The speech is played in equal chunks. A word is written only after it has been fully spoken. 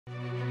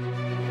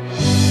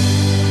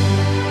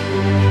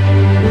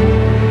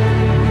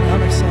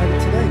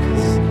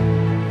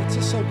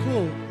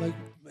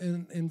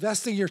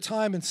investing your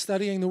time in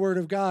studying the Word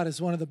of God is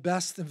one of the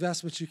best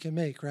investments you can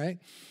make, right?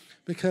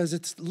 Because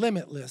it's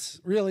limitless.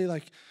 Really,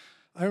 like,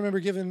 I remember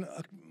giving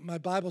my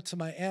Bible to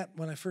my aunt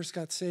when I first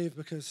got saved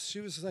because she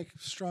was like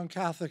a strong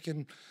Catholic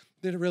and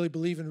didn't really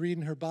believe in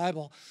reading her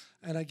Bible.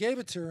 And I gave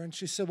it to her, and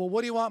she said, well,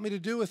 what do you want me to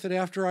do with it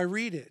after I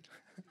read it?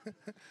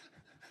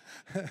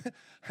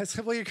 I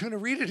said, well, you're going to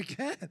read it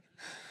again.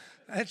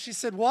 And she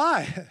said,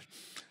 why?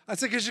 I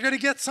said, because you're going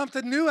to get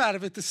something new out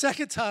of it the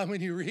second time when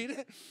you read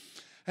it.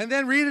 And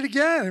then read it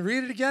again, and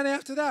read it again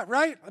after that,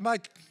 right? Am I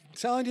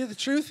telling you the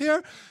truth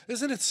here?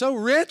 Isn't it so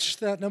rich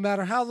that no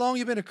matter how long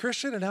you've been a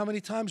Christian and how many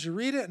times you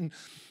read it, and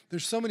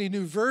there's so many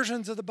new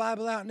versions of the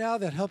Bible out now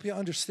that help you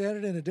understand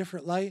it in a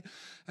different light.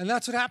 And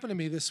that's what happened to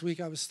me this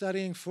week. I was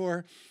studying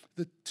for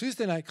the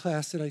Tuesday night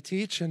class that I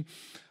teach, and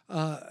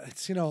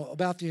it's,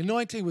 about the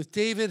anointing with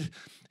David.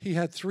 He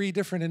had 3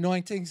 different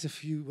anointings,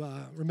 if you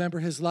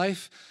remember his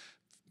life.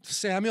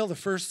 Samuel, the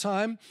first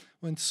time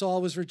when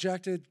Saul was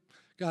rejected,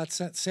 God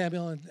sent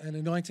Samuel and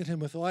anointed him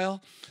with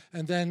oil.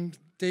 And then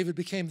David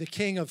became the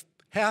king of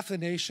half the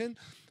nation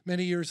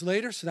many years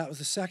later, so that was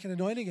the second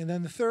anointing. And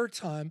then the third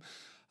time,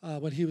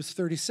 when he was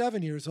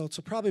 37 years old,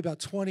 so probably about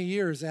 20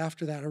 years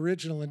after that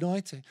original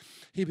anointing,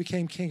 he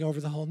became king over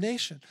the whole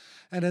nation.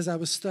 And as I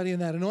was studying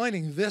that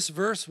anointing, this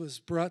verse was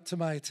brought to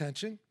my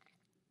attention.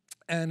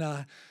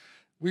 And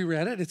we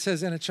read it. It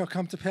says, and it shall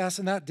come to pass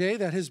in that day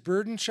that his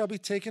burden shall be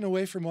taken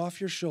away from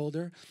off your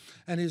shoulder,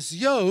 and his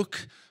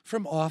yoke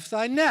from off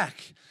thy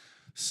neck.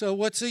 So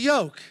what's a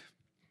yoke?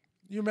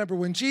 You remember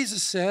when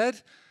Jesus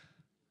said,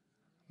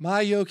 my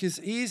yoke is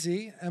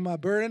easy and my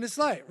burden is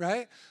light,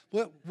 right?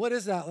 What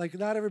is that? Like,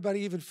 not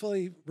everybody even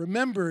fully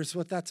remembers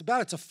what that's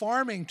about. It's a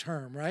farming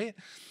term, right?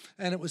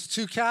 And it was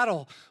 2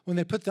 cattle. When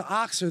they put the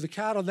ox or the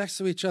cattle next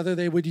to each other,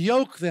 they would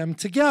yoke them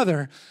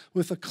together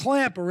with a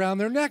clamp around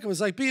their neck. It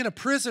was like being a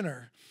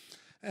prisoner.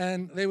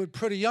 And they would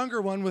put a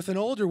younger one with an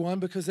older one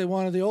because they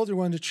wanted the older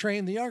one to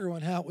train the younger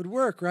one how it would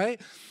work, right?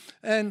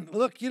 And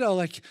look,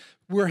 like,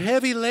 we're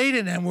heavy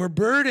laden and we're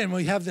burdened.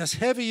 We have this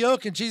heavy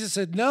yoke. And Jesus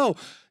said, no,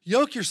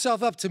 yoke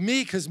yourself up to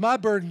me because my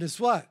burden is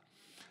what?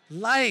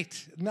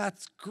 Light. And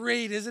that's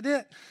great, isn't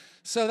it?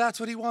 So that's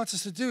what he wants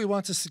us to do. He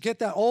wants us to get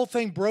that old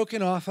thing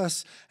broken off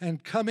us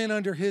and come in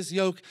under his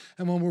yoke.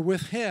 And when we're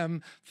with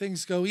him,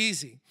 things go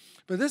easy.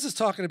 But this is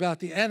talking about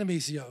the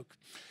enemy's yoke.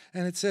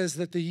 And it says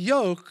that the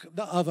yoke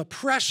of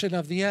oppression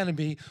of the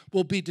enemy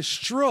will be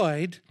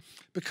destroyed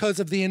because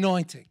of the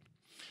anointing.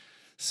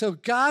 So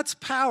God's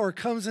power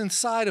comes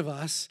inside of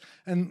us.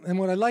 And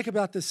what I like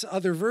about this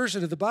other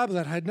version of the Bible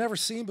that I had never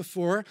seen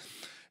before,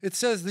 it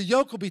says the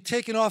yoke will be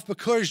taken off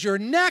because your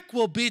neck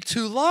will be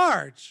too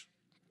large.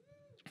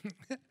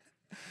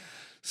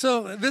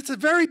 So that's a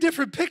very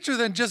different picture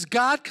than just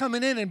God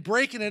coming in and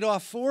breaking it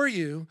off for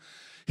you.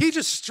 He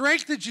just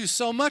strengthens you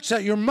so much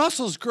that your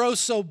muscles grow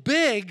so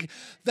big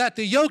that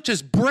the yoke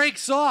just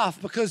breaks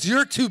off because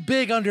you're too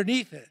big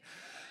underneath it.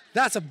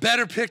 That's a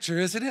better picture,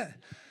 isn't it?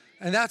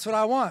 And that's what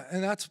I want.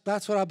 And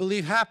that's what I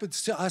believe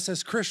happens to us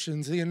as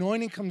Christians. The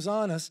anointing comes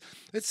on us.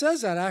 It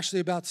says that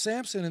actually about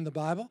Samson in the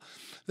Bible,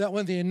 that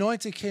when the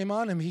anointing came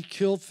on him, he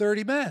killed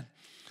 30 men.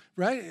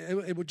 Right?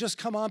 It would just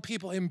come on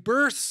people in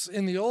bursts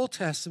in the Old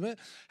Testament.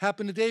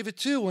 Happened to David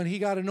too. When he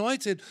got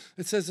anointed,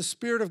 it says the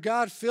Spirit of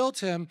God filled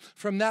him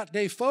from that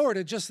day forward.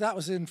 And just that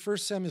was in 1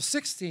 Samuel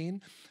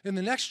 16. In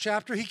the next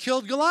chapter, he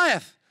killed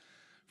Goliath.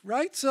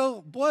 Right?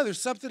 So, boy,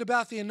 there's something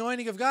about the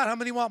anointing of God. How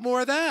many want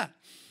more of that?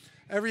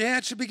 Every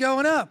hand should be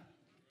going up.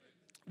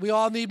 We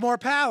all need more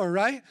power,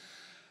 right?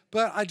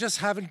 But I just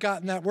haven't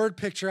gotten that word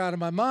picture out of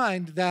my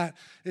mind that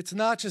it's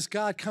not just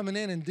God coming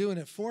in and doing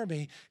it for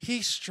me.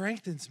 He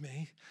strengthens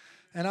me.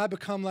 And I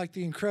become like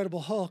the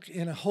Incredible Hulk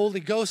in a Holy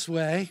Ghost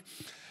way.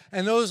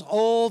 And those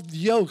old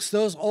yokes,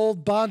 those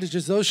old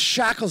bondages, those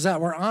shackles that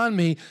were on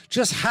me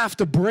just have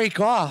to break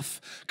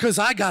off because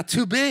I got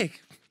too big.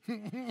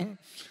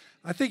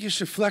 I think you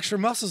should flex your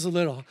muscles a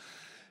little.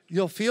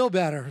 You'll feel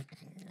better.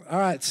 All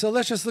right, so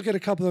let's just look at a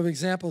couple of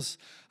examples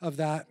of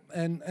that.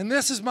 And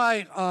this is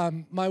my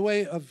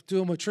way of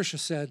doing what Tricia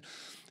said.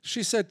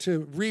 She said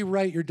to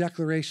rewrite your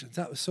declarations.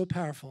 That was so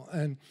powerful.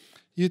 And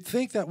you'd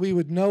think that we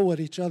would know what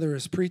each other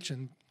is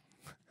preaching.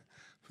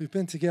 We've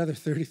been together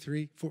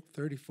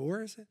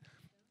 34, is it?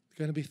 It's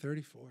going to be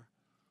 34.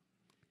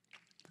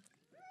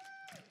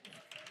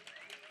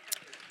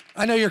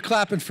 I know you're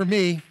clapping for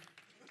me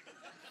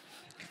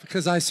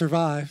because I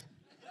survived.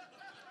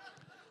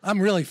 I'm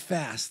really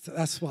fast,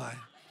 that's why.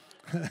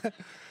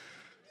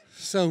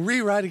 So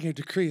rewriting your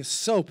decree is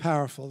so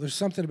powerful. There's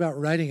something about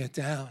writing it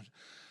down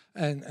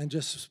and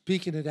just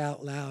speaking it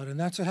out loud. And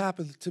that's what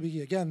happened to me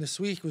again this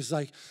week was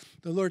like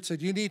the Lord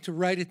said, you need to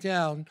write it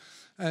down.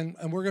 And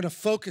we're going to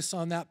focus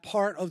on that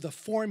part of the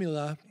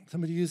formula.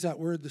 Somebody used that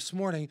word this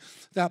morning,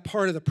 that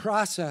part of the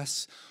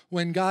process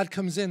when God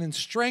comes in and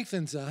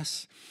strengthens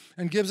us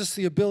and gives us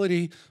the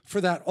ability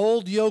for that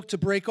old yoke to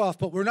break off.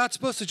 But we're not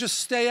supposed to just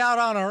stay out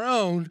on our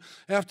own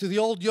after the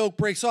old yoke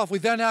breaks off. We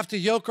then have to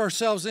yoke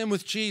ourselves in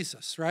with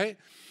Jesus, right?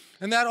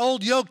 And that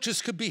old yoke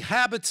just could be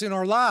habits in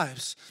our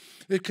lives.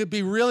 It could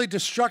be really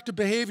destructive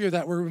behavior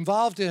that we're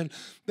involved in,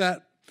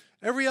 that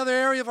every other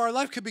area of our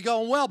life could be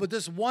going well, but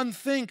this one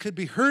thing could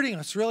be hurting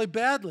us really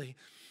badly.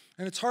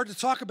 And it's hard to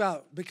talk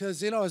about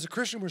because, as a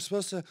Christian, we're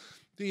supposed to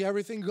be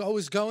everything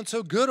always going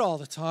so good all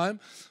the time.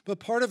 But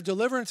part of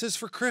deliverance is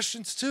for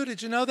Christians too.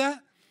 Did you know that?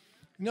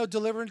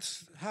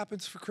 Deliverance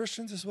happens for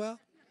Christians as well?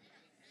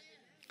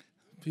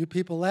 A few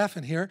people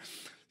laughing here.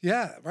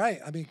 Yeah,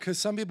 right. Because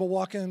some people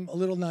walk in a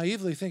little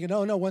naively thinking,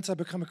 oh, no, once I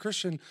become a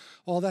Christian,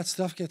 all that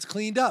stuff gets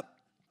cleaned up.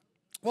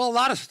 Well, a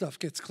lot of stuff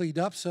gets cleaned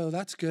up, so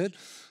that's good.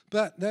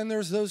 But then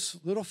there's those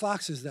little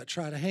foxes that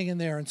try to hang in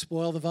there and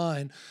spoil the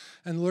vine.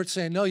 And the Lord's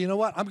saying, no, you know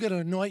what? I'm going to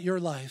anoint your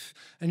life,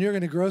 and you're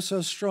going to grow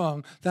so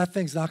strong, that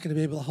thing's not going to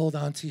be able to hold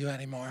on to you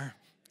anymore.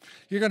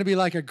 You're going to be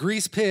like a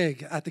grease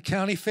pig at the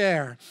county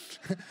fair.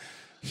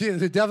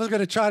 The devil's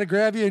going to try to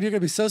grab you, and you're going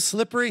to be so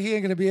slippery, he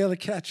ain't going to be able to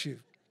catch you.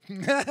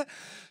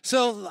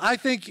 So I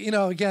think,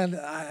 again,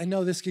 I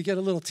know this could get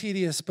a little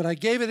tedious, but I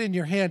gave it in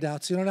your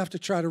handout, so you don't have to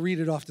try to read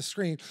it off the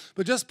screen.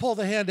 But just pull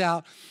the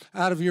handout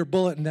out of your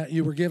bulletin that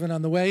you were given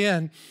on the way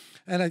in.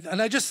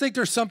 And I just think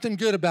there's something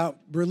good about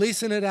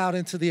releasing it out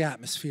into the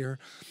atmosphere.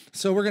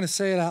 So we're going to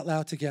say it out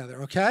loud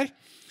together, okay?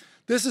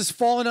 This is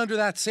falling under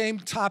that same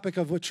topic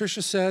of what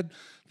Tricia said,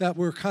 that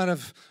we're kind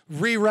of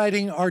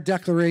rewriting our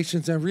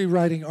declarations and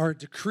rewriting our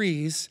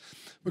decrees,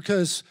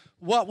 because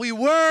what we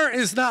were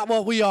is not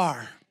what we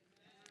are.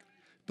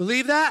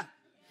 Believe that?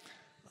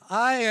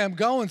 I am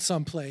going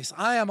someplace.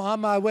 I am on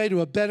my way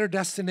to a better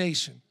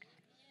destination.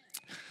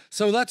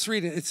 So let's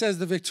read it. It says,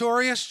 the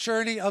victorious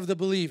journey of the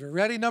believer.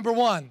 Ready? Number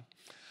 1.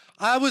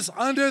 I was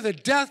under the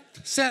death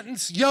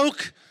sentence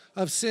yoke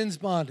of sin's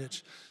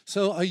bondage.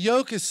 So a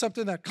yoke is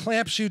something that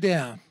clamps you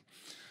down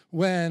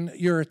when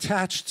you're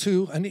attached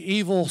to an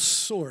evil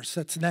source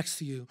that's next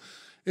to you.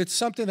 It's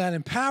something that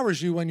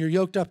empowers you when you're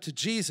yoked up to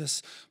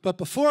Jesus. But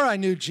before I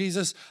knew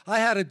Jesus, I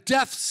had a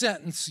death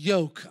sentence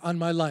yoke on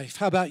my life.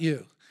 How about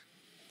you?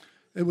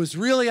 It was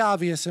really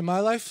obvious in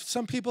my life.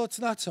 Some people, it's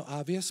not so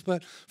obvious.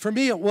 But for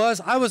me, it was.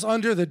 I was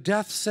under the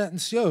death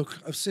sentence yoke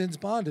of sin's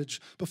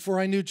bondage before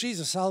I knew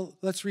Jesus.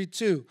 Let's read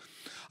 2.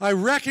 I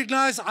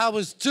recognized I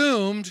was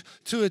doomed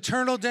to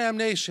eternal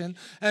damnation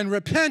and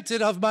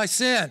repented of my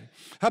sin.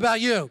 How about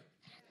you?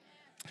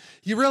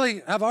 You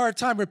really have a hard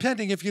time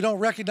repenting if you don't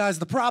recognize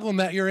the problem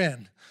that you're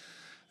in.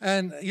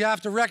 And you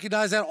have to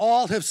recognize that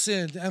all have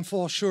sinned and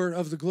fall short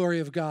of the glory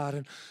of God.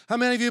 And how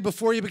many of you,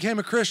 before you became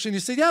a Christian, you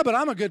said, yeah, but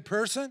I'm a good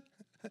person?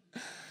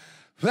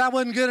 That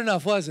wasn't good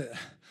enough, was it?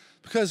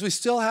 Because we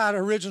still had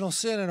original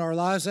sin in our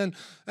lives, and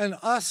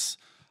us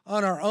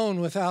on our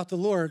own without the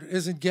Lord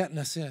isn't getting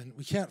us in.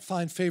 We can't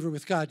find favor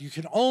with God. You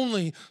can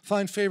only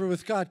find favor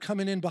with God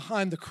coming in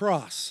behind the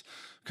cross,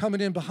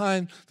 coming in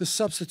behind the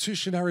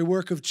substitutionary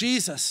work of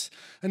Jesus.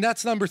 And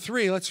that's number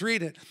 3. Let's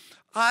read it.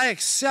 I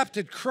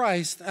accepted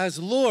Christ as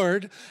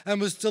Lord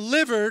and was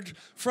delivered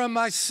from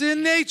my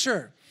sin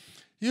nature.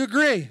 You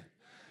agree?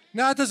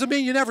 Now, it doesn't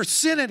mean you never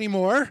sin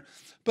anymore,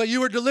 but you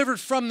were delivered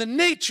from the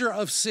nature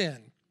of sin.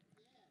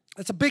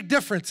 That's a big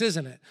difference,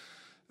 isn't it?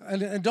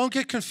 And don't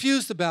get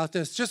confused about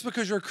this. Just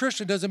because you're a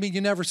Christian doesn't mean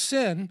you never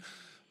sin.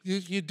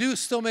 You do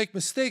still make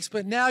mistakes,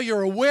 but now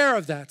you're aware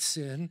of that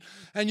sin,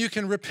 and you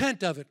can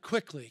repent of it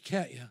quickly,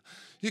 can't you?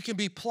 You can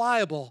be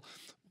pliable.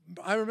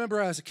 I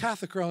remember as a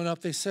Catholic growing up,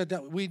 they said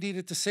that we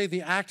needed to say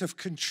the act of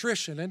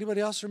contrition.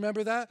 Anybody else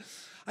remember that?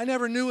 I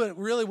never knew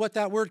really what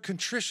that word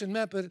contrition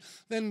meant, but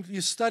then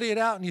you study it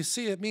out and you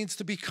see it means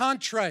to be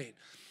contrite.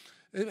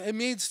 It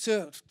means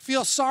to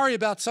feel sorry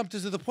about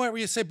something to the point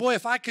where you say, boy,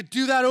 if I could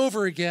do that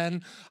over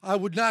again, I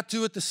would not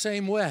do it the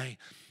same way.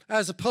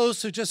 As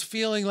opposed to just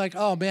feeling like,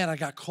 oh man, I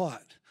got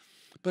caught,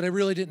 but I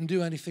really didn't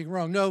do anything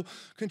wrong. No,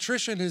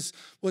 contrition is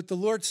what the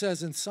Lord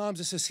says in Psalms.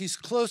 It says he's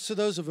close to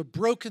those of a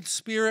broken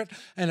spirit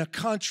and a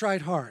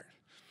contrite heart.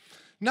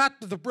 Not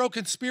the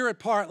broken spirit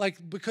part,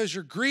 like because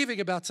you're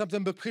grieving about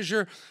something, but because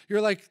you're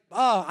like,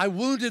 oh, I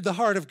wounded the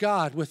heart of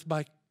God with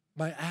my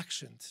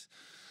actions.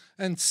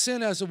 And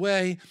sin as a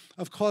way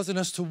of causing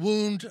us to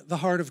wound the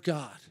heart of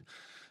God.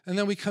 And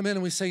then we come in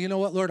and we say, you know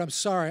what, Lord, I'm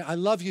sorry. I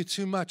love you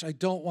too much. I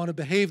don't want to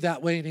behave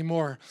that way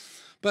anymore.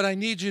 But I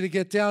need you to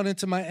get down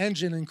into my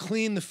engine and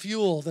clean the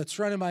fuel that's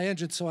running my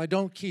engine so I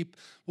don't keep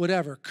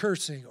whatever,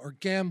 cursing or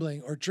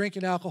gambling or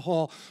drinking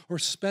alcohol or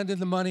spending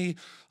the money,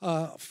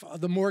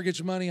 the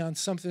mortgage money on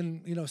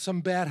something,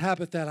 some bad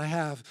habit that I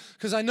have.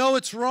 Because I know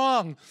it's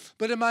wrong,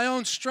 but in my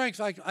own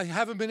strength, I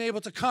haven't been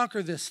able to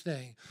conquer this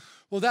thing.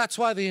 Well, that's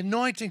why the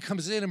anointing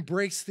comes in and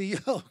breaks the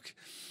yoke.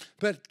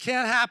 But it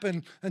can't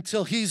happen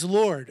until he's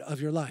Lord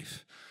of your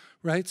life,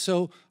 right?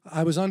 So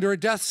I was under a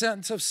death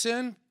sentence of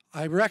sin.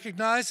 I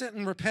recognized it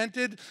and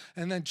repented,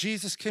 and then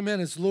Jesus came in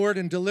as Lord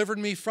and delivered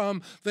me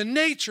from the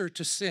nature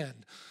to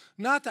sin.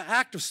 Not the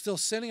act of still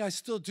sinning. I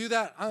still do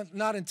that,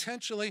 not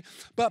intentionally,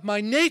 but my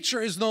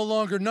nature is no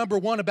longer number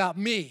 1 about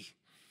me.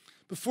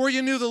 Before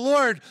you knew the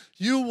Lord,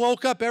 you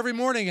woke up every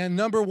morning, and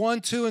number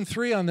 1, 2, and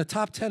 3 on the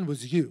top 10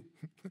 was you.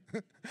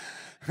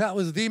 That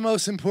was the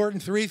most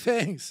important 3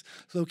 things.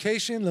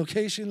 Location,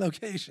 location,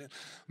 location.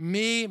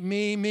 Me,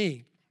 me,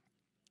 me.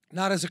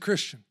 Not as a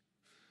Christian.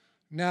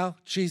 Now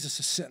Jesus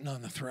is sitting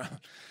on the throne.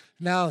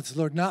 Now it's,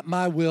 Lord, not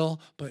my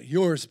will, but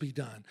yours be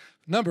done.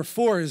 Number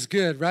 4 is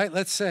good, right?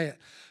 Let's say it.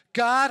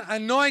 God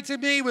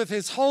anointed me with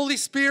his Holy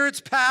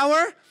Spirit's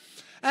power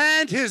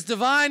and his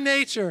divine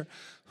nature.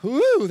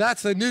 Whoo,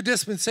 that's the new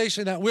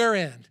dispensation that we're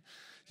in.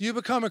 You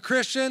become a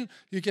Christian,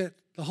 you get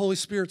the Holy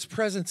Spirit's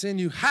presence in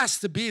you has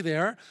to be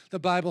there, the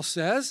Bible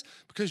says,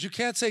 because you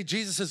can't say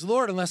Jesus is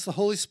Lord unless the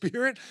Holy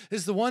Spirit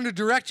is the one to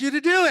direct you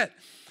to do it.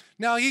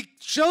 Now, he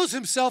shows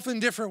himself in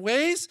different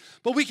ways,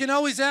 but we can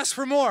always ask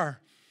for more.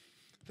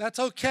 That's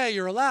okay.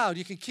 You're allowed.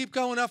 You can keep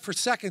going up for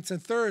seconds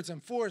and thirds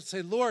and fourths.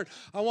 Say, Lord,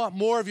 I want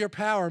more of your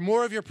power,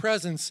 more of your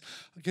presence.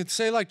 I can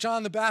say like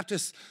John the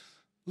Baptist,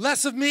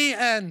 less of me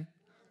and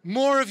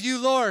more of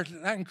you, Lord.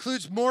 That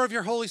includes more of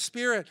your Holy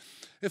Spirit.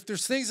 If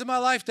there's things in my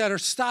life that are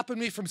stopping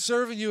me from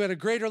serving you at a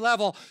greater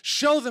level,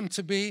 show them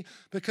to me,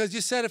 because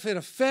you said if it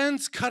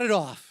offends, cut it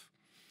off.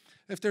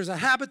 If there's a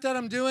habit that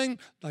I'm doing,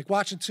 like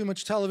watching too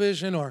much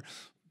television or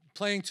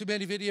playing too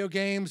many video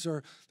games,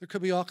 or there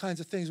could be all kinds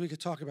of things we could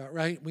talk about,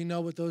 right? We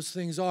know what those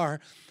things are,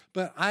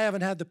 but I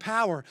haven't had the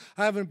power.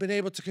 I haven't been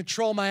able to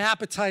control my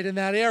appetite in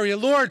that area.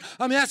 Lord,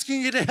 I'm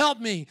asking you to help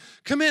me.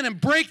 Come in and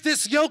break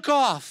this yoke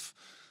off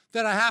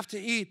that I have to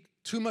eat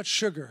too much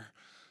sugar,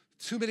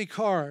 too many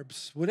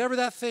carbs, whatever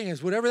that thing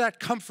is, whatever that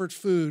comfort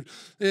food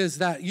is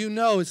that you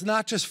know is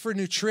not just for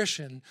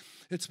nutrition.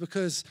 It's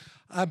because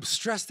I'm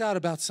stressed out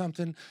about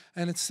something,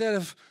 and instead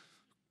of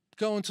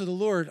going to the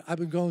Lord, I've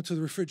been going to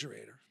the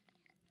refrigerator.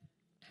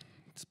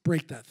 Let's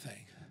break that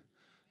thing,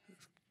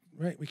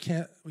 right? We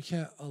can't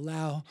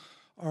allow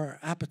our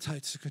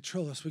appetites to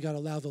control us. We got to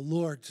allow the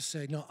Lord to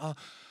say, no,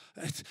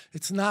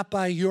 it's not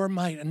by your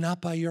might and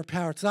not by your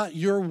power. It's not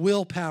your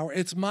willpower.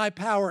 It's my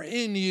power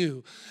in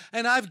you.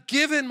 And I've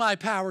given my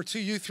power to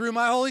you through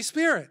my Holy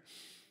Spirit.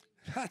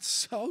 That's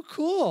so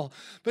cool.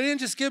 But he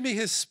didn't just give me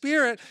his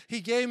spirit.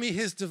 He gave me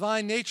his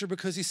divine nature,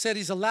 because he said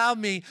he's allowed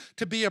me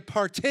to be a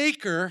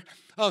partaker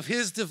of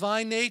his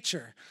divine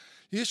nature.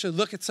 You should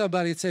look at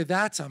somebody and say,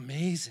 that's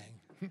amazing.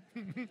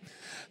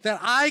 That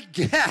I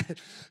get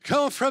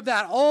going from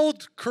that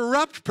old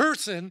corrupt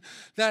person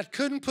that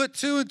couldn't put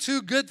 2 and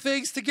 2 good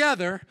things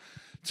together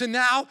to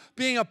now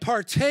being a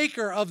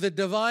partaker of the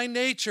divine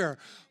nature.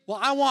 Well,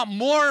 I want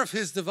more of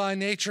his divine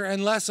nature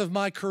and less of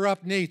my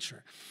corrupt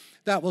nature.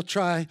 That will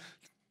try,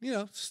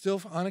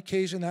 still on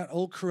occasion that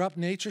old corrupt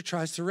nature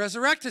tries to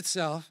resurrect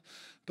itself.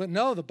 But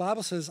no, the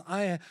Bible says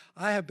I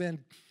have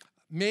been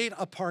made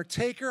a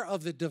partaker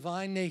of the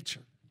divine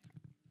nature.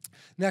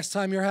 Next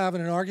time you're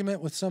having an argument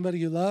with somebody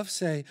you love,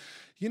 say,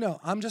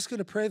 I'm just going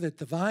to pray that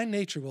divine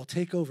nature will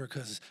take over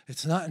because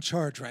it's not in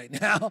charge right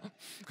now.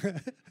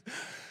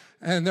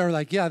 And they're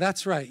like, yeah,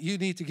 that's right. You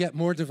need to get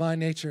more divine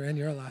nature in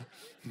your life.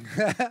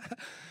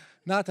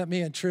 Not that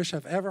me and Trish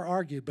have ever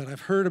argued, but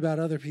I've heard about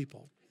other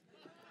people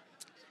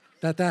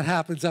that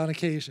happens on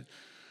occasion.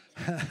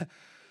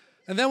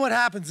 And then what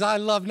happens? I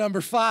love number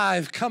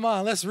 5. Come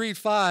on, let's read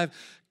 5.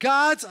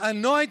 God's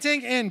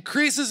anointing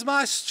increases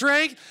my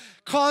strength,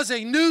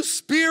 causing new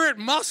spirit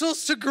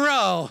muscles to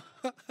grow.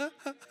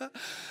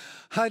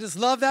 I just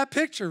love that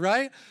picture,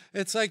 right?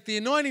 It's like the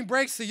anointing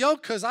breaks the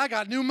yoke because I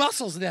got new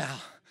muscles now.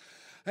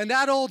 And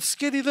that old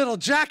skinny little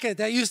jacket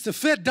that used to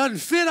fit doesn't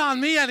fit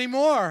on me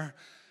anymore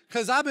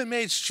because I've been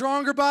made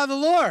stronger by the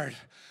Lord.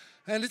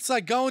 And it's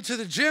like going to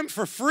the gym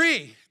for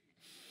free.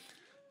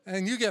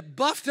 And you get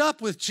buffed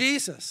up with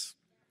Jesus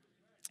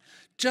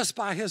just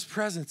by his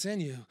presence in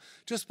you,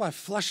 just by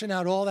flushing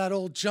out all that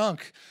old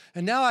junk.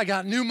 And now I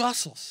got new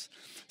muscles.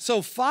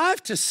 So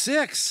 5 to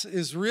 6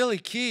 is really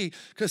key,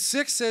 because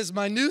 6 says,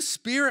 my new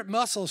spirit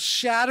muscles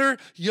shatter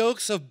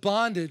yokes of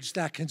bondage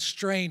that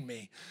constrain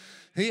me.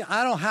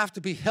 I don't have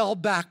to be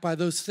held back by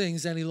those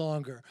things any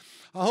longer.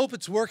 I hope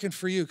it's working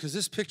for you, because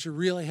this picture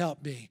really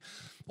helped me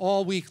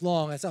all week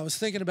long as I was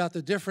thinking about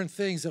the different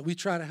things that we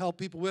try to help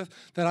people with,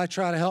 that I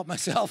try to help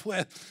myself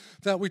with,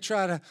 that we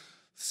try to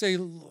say,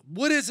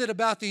 what is it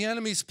about the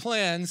enemy's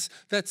plans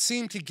that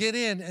seem to get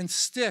in and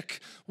stick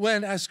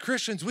when, as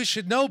Christians, we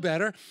should know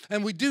better,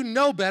 and we do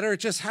know better,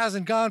 it just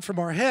hasn't gone from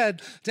our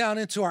head down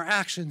into our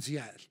actions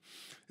yet.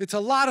 It's a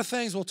lot of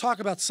things. We'll talk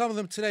about some of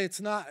them today.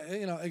 It's not,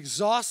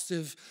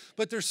 exhaustive,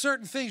 but there's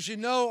certain things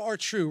are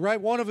true,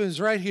 right? One of them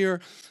is right here,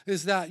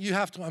 is that you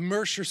have to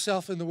immerse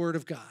yourself in the Word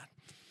of God.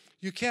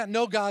 You can't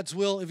know God's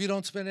will if you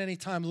don't spend any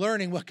time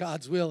learning what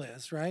God's will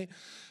is, right?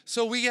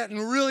 So we get in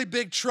really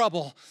big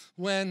trouble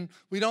when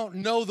we don't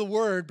know the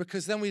Word,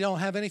 because then we don't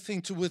have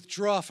anything to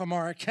withdraw from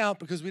our account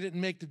because we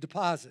didn't make the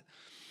deposit.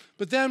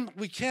 But then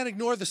we can't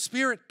ignore the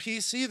spirit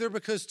piece either,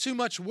 because too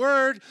much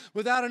word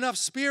without enough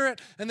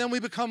spirit, and then we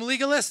become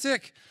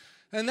legalistic,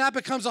 and that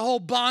becomes a whole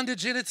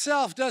bondage in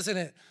itself, doesn't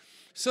it?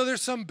 So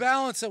there's some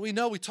balance that we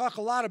know. We talk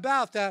a lot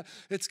about that.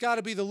 It's got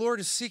to be the Lord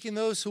is seeking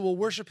those who will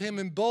worship him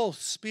in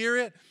both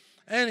spirit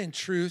and in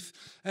truth.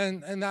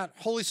 And that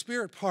Holy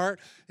Spirit part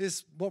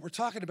is what we're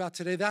talking about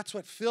today. That's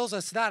what fills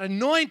us. That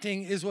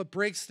anointing is what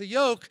breaks the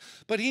yoke,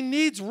 but he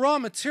needs raw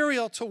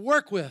material to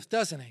work with,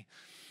 doesn't he?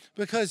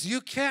 Because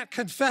you can't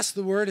confess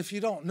the word if you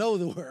don't know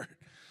the word.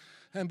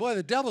 And boy,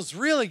 the devil's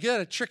really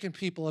good at tricking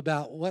people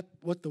about what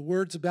the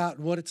word's about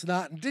and what it's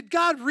not. And did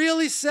God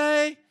really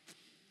say?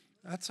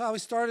 That's how we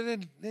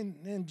started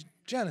in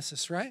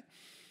Genesis, right?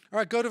 All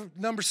right, go to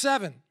number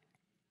 7.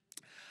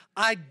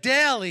 I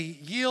daily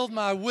yield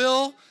my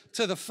will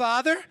to the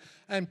Father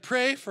and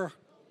pray for...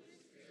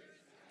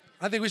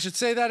 I think we should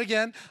say that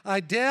again.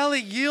 I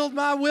daily yield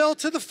my will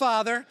to the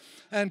Father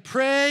and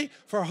pray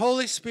for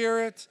Holy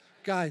Spirit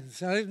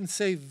guidance. I didn't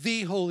say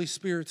the Holy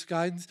Spirit's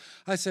guidance.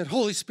 I said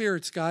Holy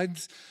Spirit's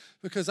guidance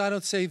because I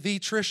don't say the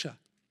Trisha.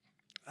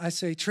 I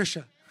say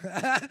Trisha.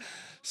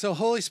 So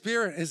Holy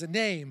Spirit is a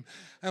name,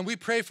 and we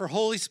pray for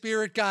Holy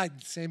Spirit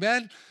guidance.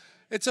 Amen?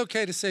 It's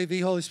okay to say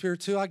the Holy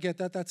Spirit too. I get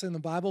that. That's in the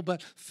Bible.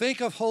 But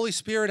think of Holy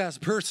Spirit as a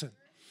person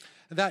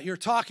that you're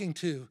talking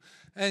to.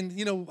 And,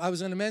 you know, I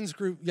was in a men's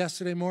group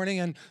yesterday morning,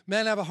 and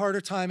men have a harder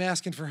time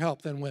asking for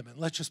help than women.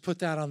 Let's just put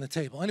that on the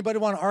table. Anybody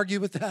want to argue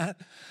with that?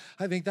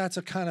 I think that's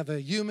a kind of a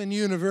human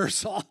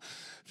universal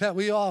that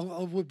we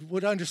all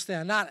would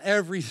understand. Not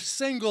every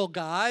single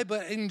guy,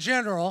 but in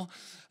general,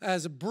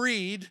 as a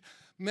breed,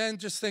 men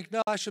just think,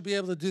 no, I should be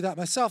able to do that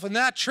myself. And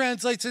that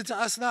translates into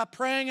us not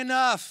praying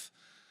enough.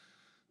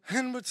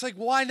 And it's like,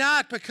 why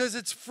not? Because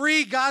it's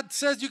free. God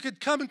says you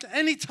could come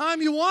any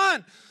time you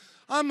want.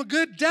 I'm a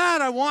good dad.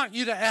 I want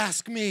you to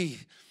ask me.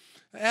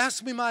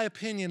 Ask me my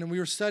opinion. And we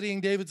were studying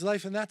David's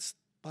life, and that's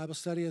Bible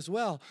study as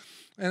well.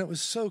 And it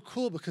was so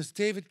cool because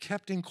David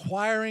kept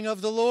inquiring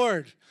of the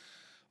Lord.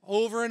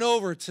 Over and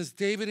over, it says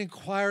David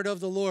inquired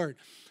of the Lord.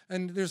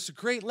 And there's a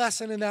great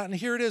lesson in that. And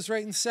here it is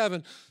right in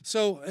 7.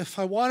 So if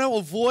I want to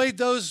avoid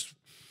those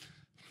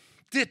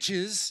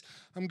ditches,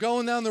 I'm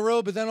going down the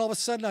road, but then all of a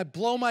sudden I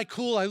blow my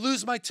cool, I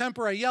lose my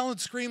temper, I yell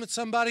and scream at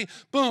somebody,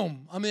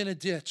 boom, I'm in a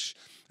ditch.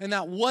 And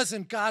that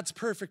wasn't God's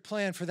perfect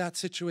plan for that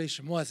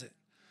situation, was it?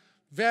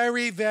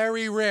 Very,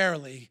 very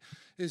rarely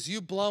is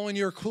you blowing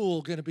your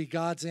cool going to be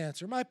God's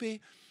answer. Might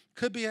be,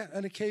 could be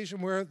an occasion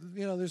where,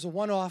 you know, there's a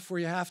one-off where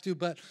you have to,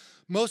 but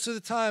most of the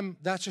time,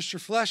 that's just your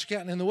flesh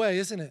getting in the way,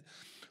 isn't it?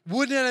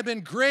 Wouldn't it have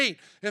been great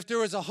if there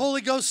was a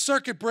Holy Ghost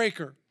circuit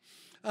breaker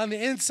on the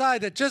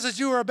inside that just as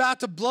you were about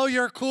to blow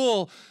your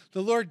cool,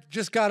 the Lord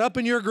just got up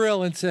in your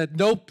grill and said,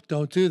 nope,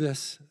 don't do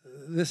this.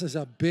 This is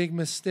a big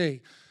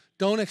mistake.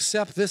 Don't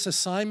accept this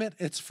assignment.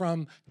 It's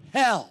from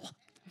hell.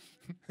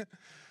 And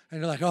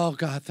you're like, oh,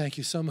 God, thank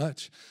you so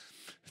much.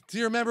 Do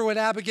you remember when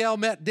Abigail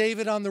met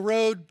David on the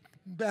road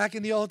back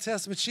in the Old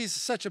Testament? She's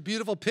such a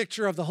beautiful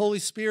picture of the Holy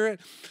Spirit.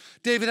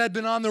 David had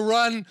been on the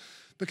run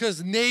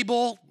because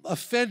Nabal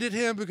offended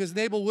him, because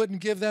Nabal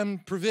wouldn't give them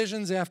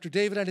provisions after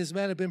David and his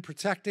men had been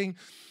protecting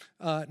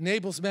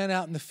Nabal's men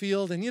out in the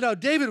field. And, you know,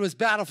 David was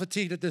battle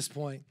fatigued at this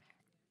point.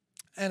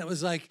 And it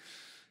was like,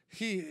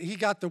 He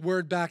got the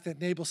word back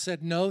that Nabal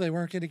said no, they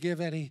weren't going to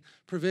give any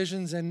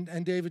provisions,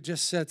 and David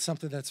just said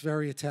something that's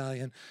very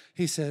Italian.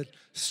 He said,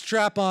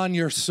 strap on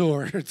your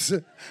swords.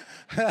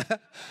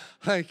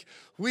 Like,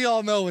 we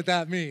all know what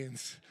that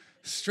means.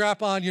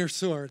 Strap on your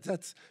swords.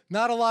 That's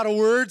not a lot of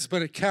words,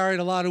 but it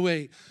carried a lot of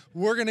weight.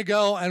 We're going to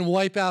go and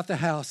wipe out the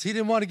house. He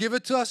didn't want to give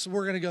it to us,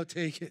 we're going to go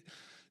take it.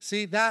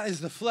 See, that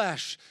is the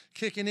flesh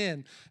kicking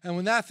in. And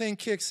when that thing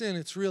kicks in,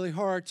 it's really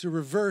hard to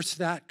reverse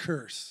that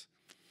curse.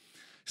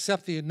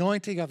 Except the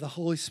anointing of the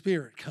Holy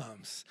Spirit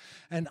comes.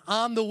 And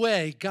on the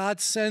way,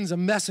 God sends a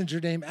messenger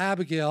named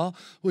Abigail,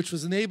 which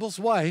was Nabal's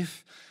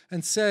wife,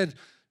 and said,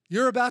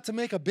 you're about to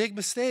make a big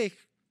mistake.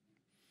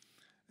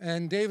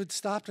 And David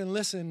stopped and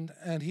listened,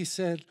 and he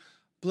said,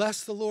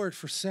 bless the Lord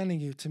for sending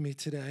you to me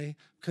today,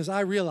 because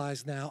I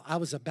realize now I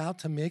was about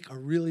to make a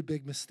really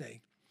big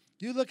mistake.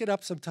 You look it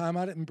up sometime.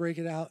 I didn't break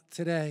it out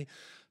today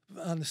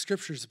on the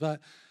scriptures, but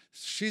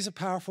she's a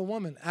powerful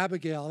woman,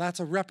 Abigail. That's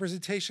a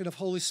representation of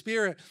Holy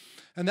Spirit.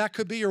 And that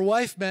could be your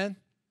wife, man.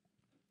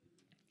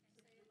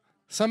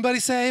 Somebody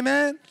say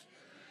amen.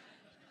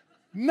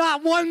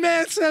 Not one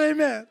man said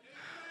amen.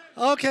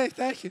 Okay,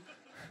 thank you.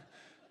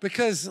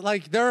 Because,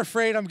 like, they're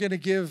afraid I'm going to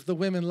give the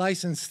women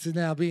license to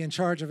now be in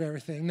charge of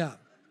everything. No.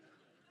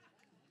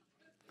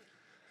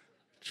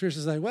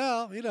 Trisha's like,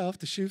 well, you know, if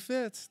the shoe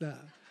fits. No.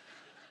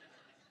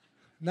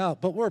 No,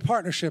 but we're a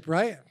partnership,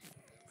 right?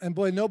 And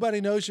boy,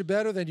 nobody knows you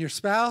better than your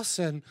spouse.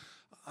 And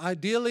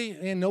ideally,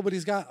 and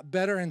nobody's got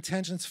better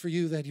intentions for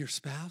you than your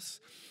spouse.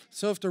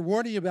 So if they're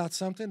warning you about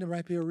something, there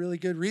might be a really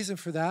good reason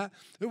for that.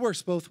 It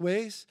works both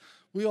ways.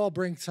 We all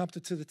bring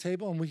something to the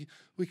table, and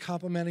we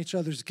complement each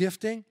other's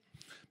gifting.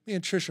 Me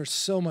and Trish are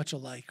so much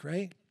alike,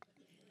 right?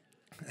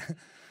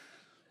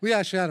 We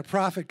actually had a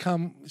prophet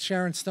come,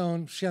 Sharon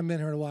Stone. She hadn't been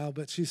here in a while,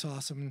 but she's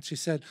awesome. And she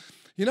said,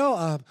 you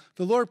know,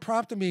 the Lord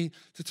prompted me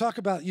to talk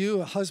about you,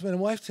 a husband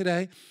and wife,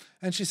 today.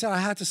 And she said, I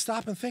had to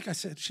stop and think.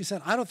 She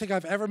said, I don't think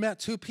I've ever met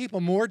two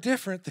people more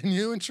different than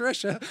you and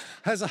Trisha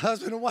as a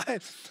husband and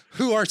wife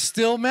who are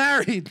still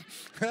married.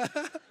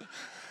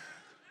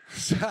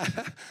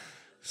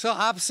 So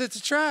opposites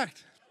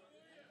attract.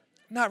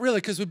 Not really,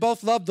 because we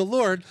both love the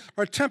Lord.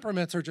 Our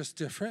temperaments are just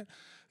different.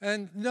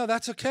 And no,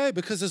 that's okay,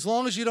 because as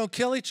long as you don't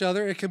kill each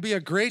other, it can be a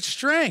great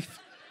strength.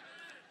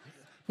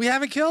 We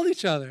haven't killed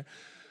each other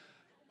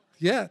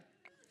yet.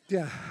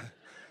 Yeah,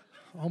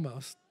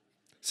 almost.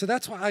 So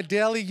that's why I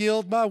daily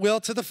yield my will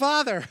to the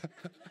Father.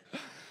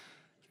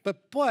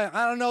 But boy,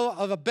 I don't know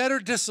of a better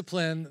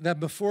discipline than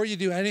before you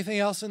do anything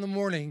else in the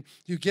morning,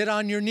 you get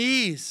on your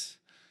knees.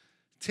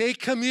 Take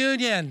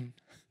communion.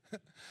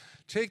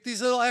 Take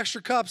these little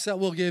extra cups that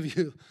we'll give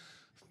you.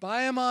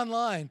 Buy them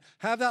online.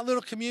 Have that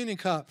little communion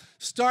cup.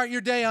 Start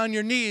your day on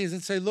your knees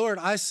and say, Lord,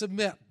 I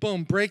submit.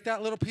 Boom, break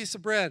that little piece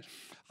of bread.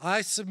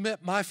 I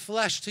submit my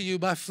flesh to you.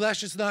 My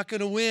flesh is not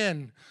going to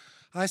win.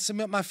 I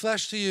submit my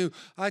flesh to you.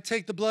 I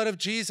take the blood of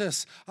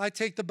Jesus. I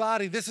take the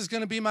body. This is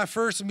going to be my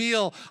first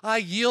meal. I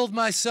yield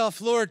myself,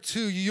 Lord,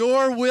 to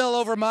your will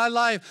over my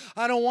life.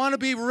 I don't want to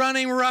be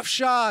running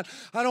roughshod.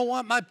 I don't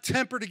want my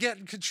temper to get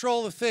in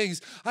control of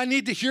things. I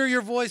need to hear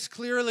your voice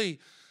clearly.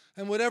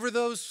 And whatever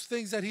those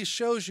things that he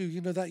shows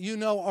you, that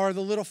are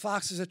the little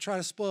foxes that try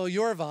to spoil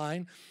your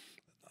vine,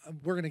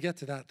 we're going to get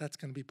to that. That's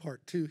going to be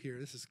part 2 here.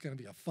 This is going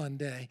to be a fun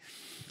day.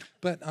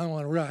 But I don't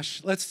want to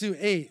rush. Let's do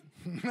 8.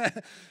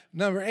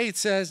 Number 8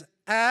 says,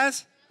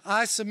 as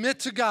I submit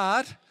to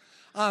God,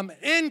 I'm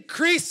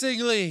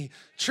increasingly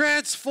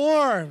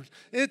transformed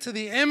into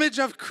the image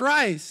of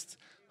Christ.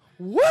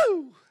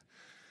 Woo!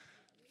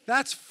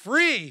 That's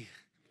free.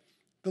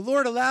 The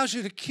Lord allows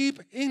you to keep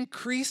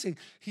increasing.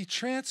 He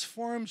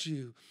transforms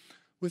you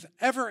with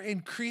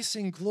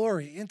ever-increasing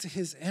glory into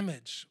his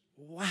image.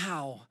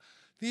 Wow.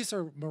 These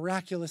are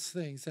miraculous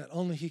things that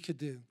only he could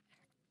do.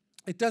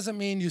 It doesn't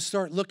mean you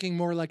start looking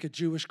more like a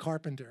Jewish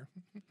carpenter.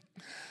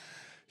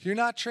 You're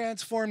not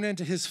transformed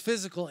into his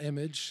physical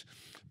image,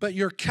 but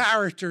your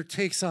character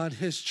takes on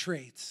his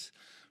traits,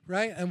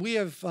 right? And we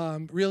have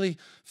really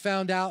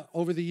found out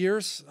over the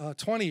years,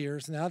 20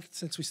 years now,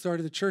 since we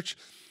started the church,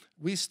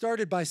 we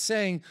started by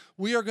saying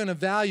we are going to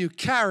value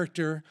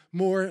character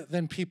more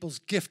than people's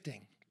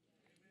gifting.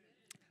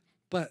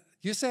 But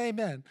you say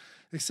amen,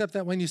 except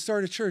that when you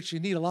start a church, you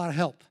need a lot of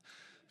help,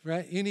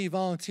 right? You need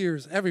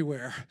volunteers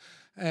everywhere.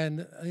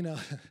 And,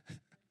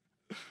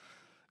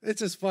 it's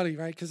just funny,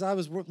 right? Because I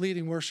was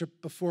leading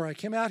worship before I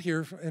came out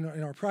here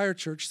in our prior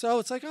church. So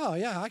it's like, oh,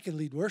 yeah, I can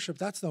lead worship.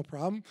 That's no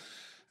problem.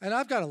 And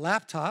I've got a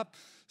laptop,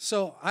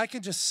 so I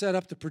can just set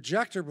up the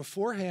projector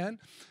beforehand,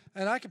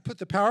 and I can put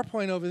the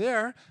PowerPoint over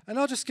there, and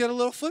I'll just get a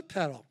little foot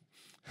pedal.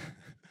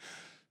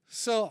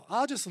 So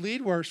I'll just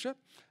lead worship,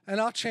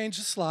 and I'll change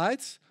the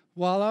slides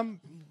while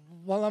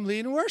I'm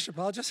leading worship.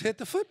 I'll just hit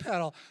the foot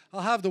pedal.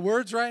 I'll have the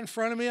words right in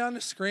front of me on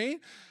the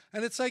screen.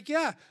 And it's like,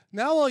 yeah,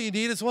 now all you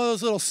need is one of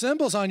those little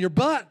cymbals on your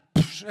butt,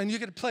 and you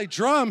can play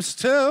drums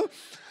too,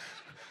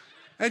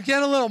 and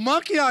get a little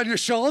monkey on your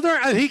shoulder,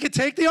 and he can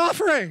take the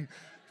offering.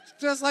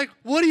 Just like,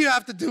 what do you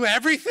have to do,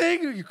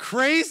 everything? Are you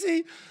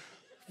crazy?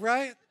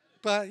 Right?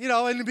 But,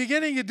 in the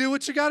beginning, you do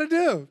what you got to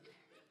do.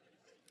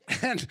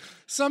 And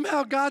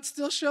somehow God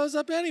still shows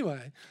up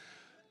anyway.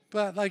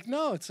 But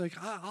no, it's like,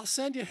 I'll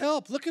send you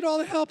help. Look at all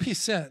the help he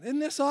sent. Isn't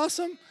this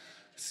awesome?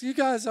 So you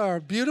guys are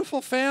a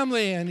beautiful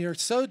family, and you're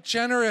so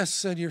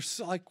generous, and you're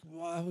so,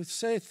 I would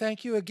say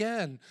thank you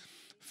again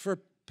for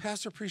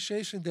Pastor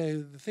Appreciation Day,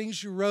 the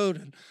things you wrote,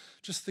 and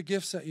just the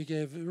gifts that you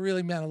gave. It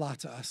really meant a lot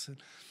to us,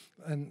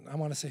 and I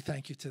want to say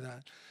thank you to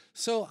that.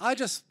 So I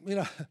just,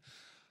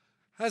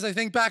 as I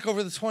think back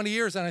over the 20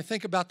 years, and I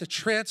think about the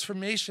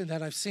transformation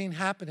that I've seen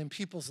happen in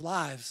people's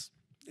lives,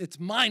 it's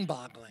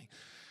mind-boggling.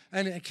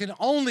 And it can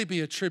only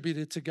be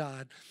attributed to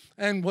God.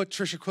 And what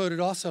Tricia quoted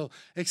also,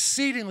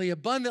 exceedingly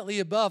abundantly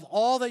above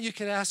all that you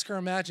could ask or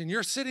imagine.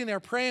 You're sitting there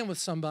praying with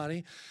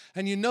somebody,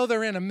 and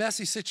they're in a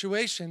messy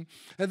situation.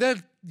 And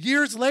then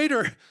years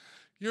later,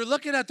 you're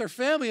looking at their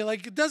family,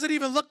 it doesn't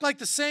even look like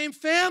the same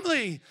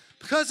family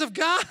because of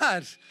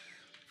God,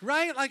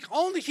 right?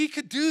 Only he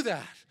could do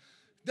that.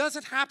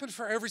 Doesn't happen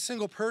for every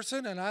single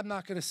person, and I'm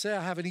not going to say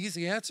I have an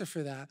easy answer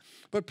for that.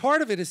 But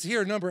part of it is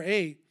here, number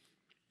 8.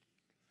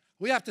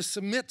 We have to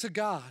submit to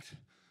God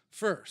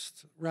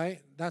first,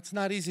 right? That's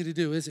not easy to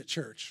do, is it,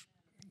 church?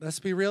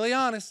 Let's be really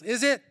honest.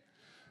 Is it?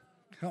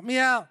 Help me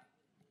out.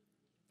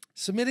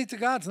 Submitting to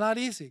God's not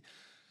easy.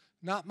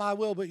 Not my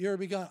will, but your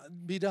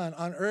be done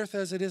on earth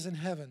as it is in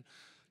heaven.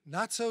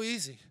 Not so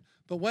easy.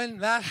 But when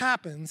that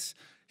happens,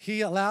 he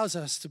allows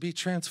us to be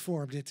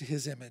transformed into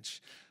his image.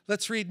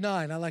 Let's read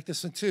 9. I like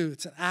this one too.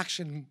 It's an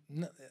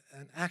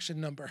action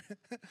number.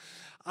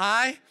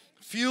 I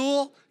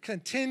fuel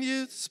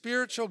continued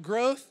spiritual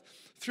growth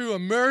through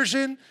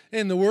immersion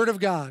in the Word of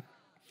God.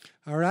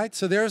 All right?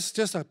 So there's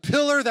just a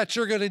pillar that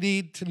you're going to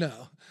need to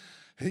know.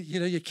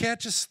 You can't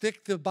just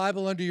stick the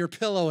Bible under your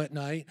pillow at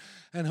night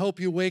and hope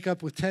you wake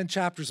up with 10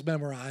 chapters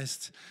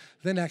memorized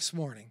the next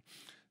morning.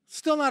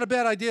 Still not a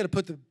bad idea to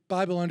put the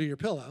Bible under your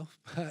pillow.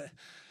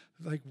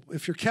 But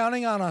if you're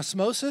counting on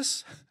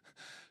osmosis,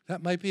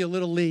 that might be a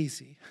little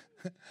lazy.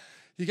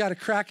 You got to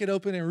crack it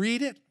open and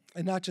read it,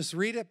 and not just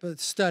read it, but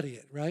study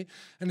it, right?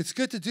 And it's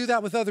good to do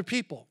that with other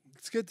people.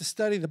 It's good to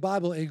study the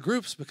Bible in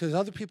groups because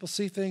other people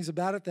see things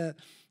about it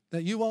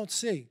that you won't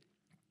see.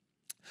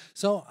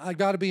 So I've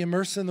got to be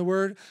immersed in the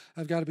Word.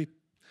 I've got to be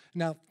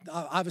Now,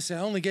 obviously, I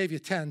only gave you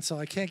 10, so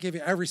I can't give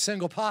you every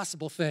single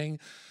possible thing.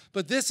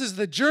 But this is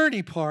the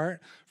journey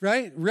part,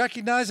 right?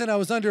 Recognizing I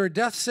was under a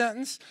death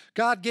sentence.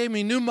 God gave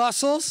me new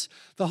muscles.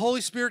 The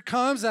Holy Spirit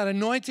comes. That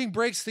anointing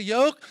breaks the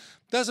yoke.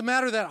 Doesn't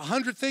matter that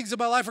 100 things in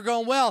my life are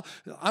going well.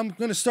 I'm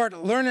going to start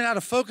learning how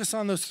to focus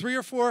on those 3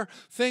 or 4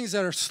 things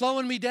that are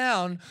slowing me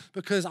down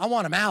because I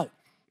want them out.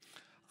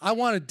 I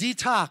want a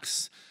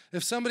detox.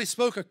 If somebody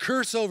spoke a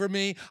curse over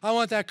me, I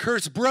want that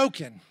curse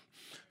broken,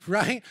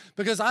 right?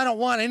 Because I don't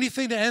want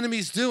anything the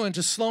enemy's doing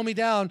to slow me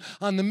down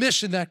on the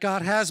mission that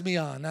God has me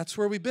on. That's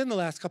where we've been the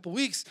last couple of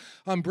weeks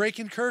on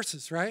breaking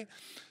curses, right?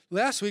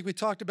 Last week we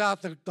talked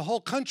about the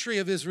whole country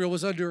of Israel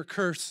was under a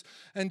curse,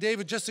 and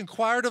David just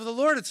inquired of the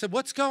Lord and said,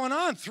 what's going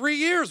on? 3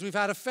 years, we've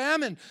had a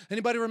famine.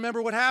 Anybody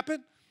remember what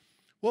happened?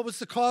 What was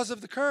the cause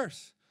of the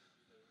curse?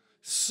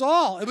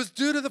 Saul. It was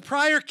due to the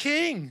prior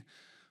king,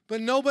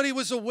 but nobody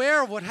was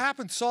aware of what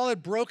happened. Saul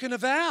had broken a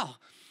vow,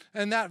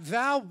 and that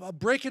vow,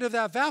 breaking of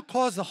that vow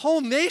caused the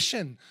whole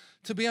nation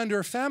to be under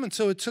a famine.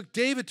 So it took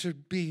David to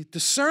be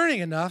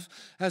discerning enough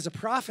as a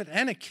prophet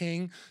and a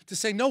king to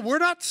say, no, we're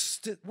not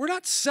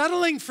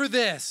settling for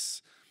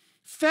this.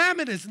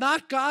 Famine is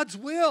not God's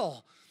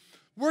will.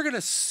 We're going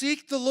to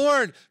seek the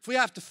Lord. If we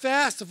have to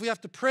fast, if we have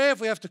to pray, if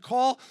we have to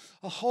call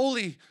a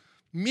holy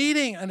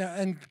meeting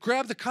and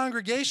grab the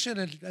congregation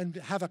and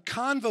have a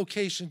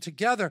convocation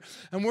together,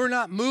 and we're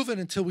not moving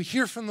until we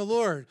hear from the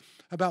Lord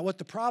about what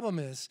the problem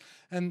is.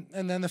 And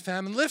then the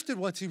famine lifted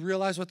once he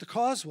realized what the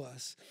cause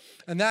was.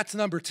 And that's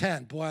number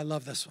 10. Boy, I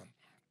love this one.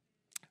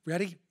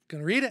 Ready?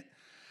 Gonna read it.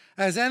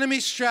 As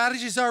enemy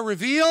strategies are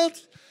revealed,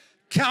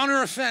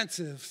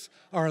 counteroffensives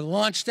are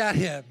launched at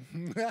him.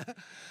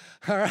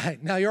 All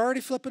right, now you're already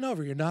flipping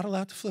over. You're not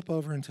allowed to flip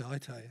over until I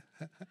tell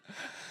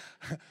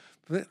you.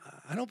 But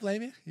I don't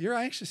blame you. You're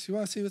anxious. You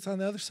want to see what's on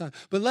the other side.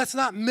 But let's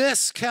not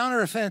miss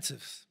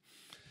counteroffensives.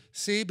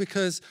 See,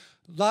 because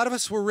a lot of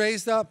us were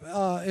raised up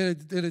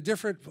in a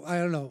different, I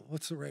don't know,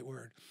 what's the right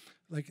word?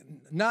 Like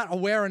not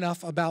aware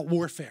enough about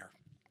warfare.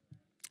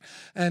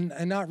 And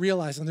not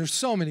realizing there's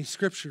so many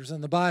scriptures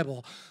in the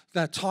Bible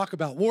that talk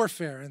about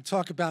warfare and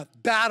talk about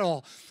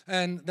battle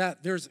and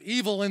that there's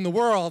evil in the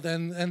world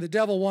and the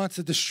devil wants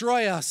to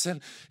destroy us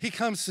and he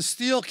comes to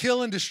steal,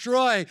 kill, and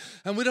destroy,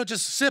 and we don't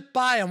just sit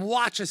by and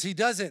watch as he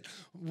does it.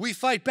 We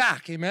fight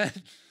back, amen?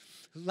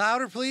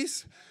 Louder,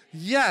 please.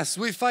 Yes,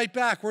 we fight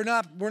back. We're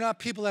not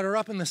people that are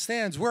up in the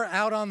stands. We're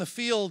out on the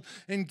field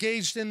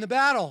engaged in the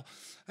battle.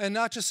 And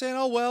not just saying,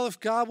 oh, well, if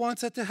God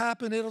wants that to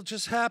happen, it'll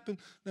just happen.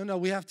 No,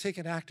 we have to take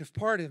an active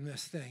part in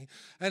this thing.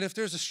 And if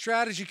there's a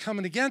strategy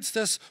coming against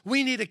us,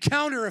 we need a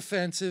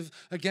counteroffensive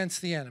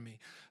against the enemy.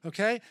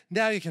 Okay?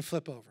 Now you can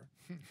flip over.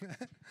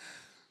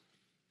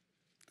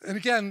 And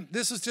again,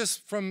 this is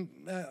just from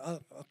a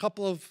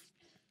couple of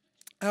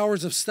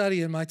hours of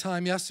study in my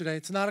time yesterday.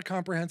 It's not a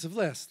comprehensive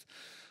list,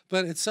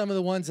 but it's some of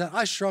the ones that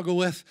I struggle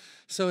with,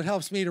 so it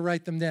helps me to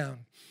write them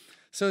down.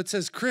 So it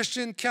says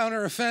Christian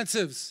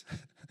counteroffensives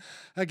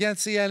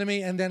against the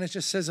enemy, and then it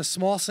just says a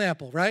small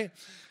sample, right?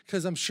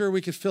 Because I'm sure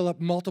we could fill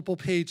up multiple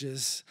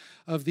pages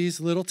of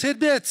these little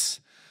tidbits.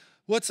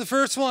 What's the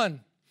first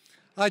one?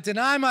 I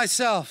deny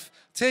myself,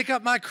 take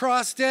up my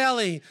cross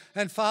daily,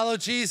 and follow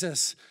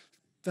Jesus.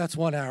 That's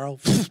one arrow.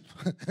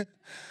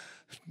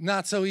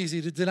 Not so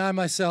easy to deny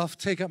myself,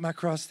 take up my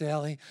cross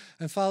daily,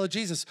 and follow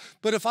Jesus.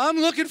 But if I'm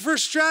looking for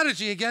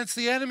strategy against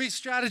the enemy's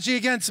strategy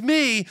against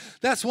me,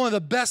 that's one of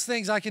the best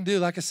things I can do.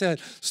 Like I said,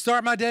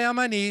 start my day on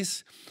my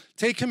knees,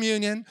 take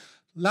communion.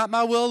 Not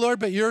my will, Lord,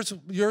 but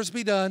yours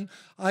be done.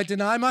 I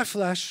deny my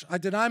flesh. I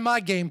deny my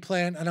game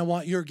plan, and I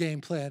want your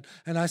game plan,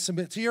 and I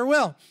submit to your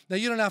will. Now,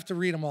 you don't have to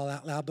read them all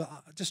out loud, but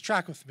just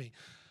track with me.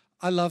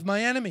 I love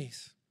my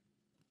enemies.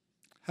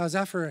 How's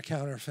that for a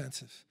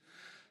counteroffensive?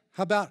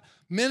 How about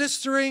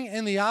ministering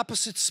in the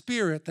opposite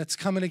spirit that's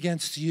coming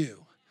against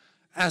you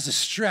as a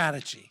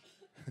strategy?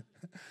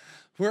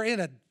 We're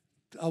in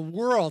a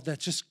world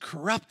that's just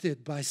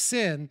corrupted by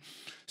sin.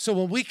 So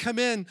when we come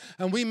in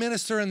and we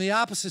minister in the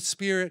opposite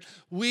spirit,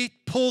 we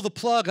pull the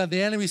plug on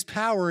the enemy's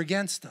power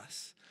against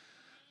us.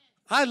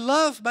 I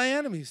love my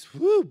enemies.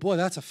 Woo, boy,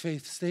 that's a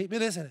faith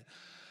statement, isn't it?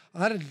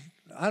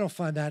 I don't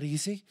find that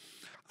easy.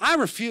 I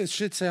refuse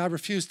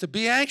to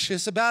be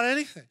anxious about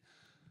anything.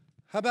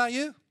 How about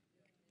you?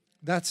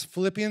 That's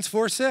Philippians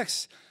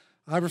 4:6.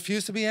 I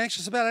refuse to be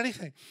anxious about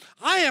anything.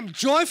 I am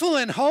joyful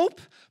in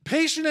hope,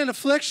 patient in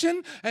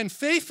affliction, and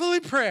faithful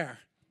in prayer.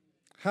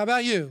 How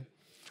about you?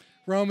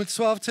 Romans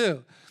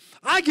 12:2.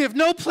 I give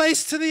no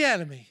place to the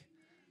enemy.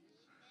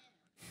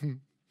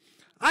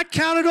 I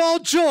count it all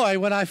joy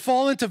when I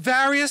fall into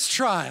various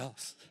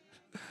trials.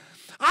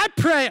 I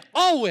pray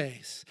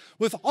always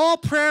with all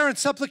prayer and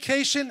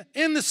supplication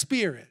in the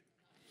Spirit.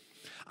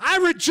 I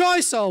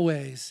rejoice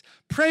always,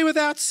 pray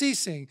without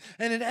ceasing,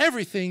 and in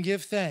everything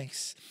give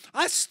thanks.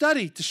 I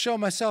study to show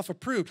myself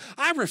approved.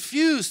 I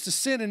refuse to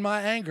sin in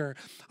my anger.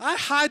 I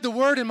hide the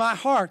word in my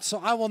heart so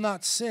I will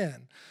not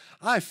sin.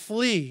 I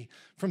flee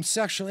from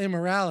sexual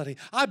immorality.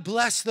 I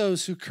bless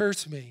those who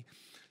curse me.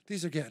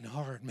 These are getting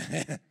hard,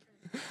 man.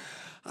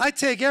 I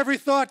take every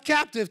thought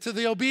captive to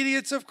the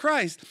obedience of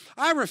Christ.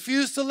 I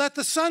refuse to let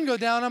the sun go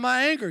down on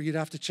my anger. You'd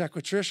have to check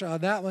with Trisha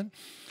on that one.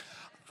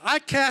 I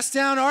cast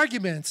down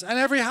arguments and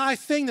every high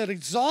thing that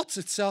exalts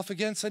itself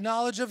against the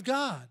knowledge of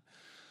God.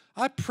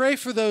 I pray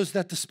for those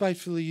that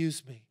despitefully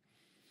use me.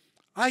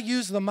 I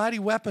use the mighty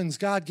weapons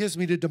God gives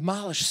me to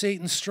demolish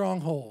Satan's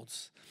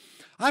strongholds.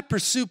 I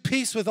pursue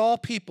peace with all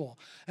people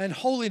and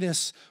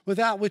holiness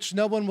without which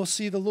no one will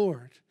see the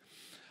Lord.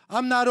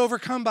 I'm not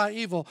overcome by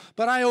evil,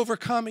 but I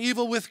overcome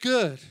evil with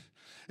good.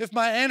 If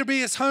my enemy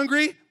is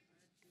hungry,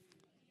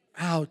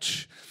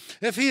 ouch.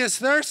 If he is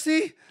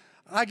thirsty,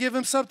 I give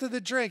him something to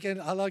drink. And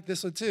I like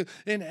this one too.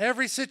 In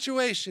every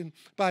situation,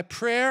 by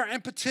prayer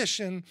and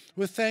petition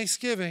with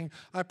thanksgiving,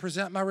 I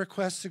present my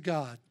request to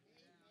God.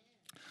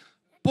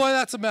 Boy,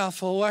 that's a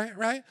mouthful,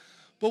 right?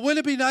 But wouldn't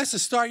it be nice to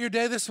start your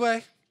day this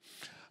way?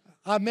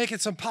 I'm making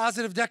some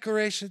positive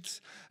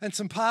declarations and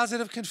some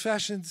positive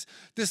confessions.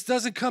 This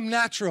doesn't come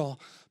natural,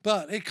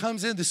 but it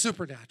comes into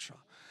supernatural.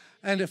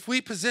 And if we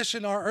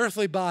position our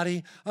earthly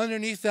body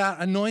underneath that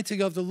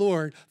anointing of the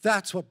Lord,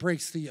 that's what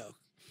breaks the yoke.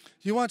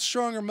 You want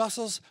stronger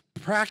muscles?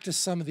 Practice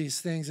some of these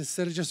things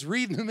instead of just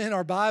reading them in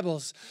our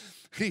Bibles.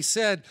 He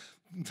said,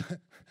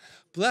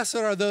 blessed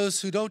are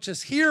those who don't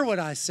just hear what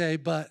I say,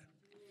 but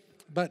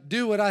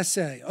do what I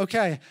say.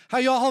 Okay, how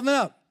y'all holding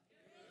up?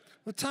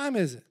 What time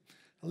is it?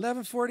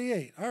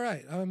 11:48. All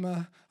right,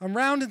 I'm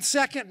rounding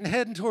second and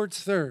heading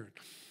towards third.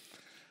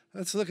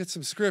 Let's look at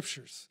some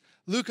scriptures.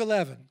 Luke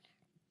 11.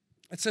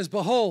 It says,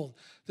 behold,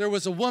 there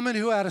was a woman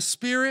who had a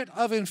spirit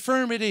of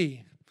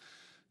infirmity.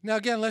 Now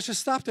again, let's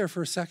just stop there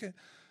for a second.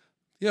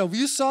 You know, if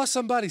you saw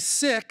somebody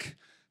sick,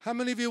 how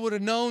many of you would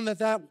have known that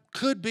that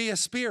could be a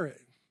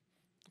spirit?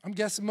 I'm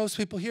guessing most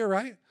people here,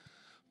 right?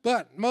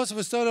 But most of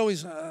us don't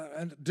always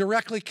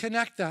directly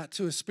connect that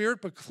to a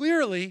spirit, but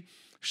clearly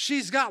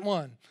she's got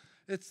one.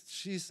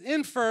 She's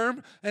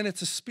infirm, and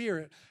it's a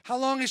spirit. How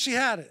long has she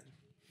had it?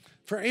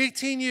 For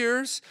 18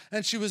 years,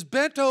 and she was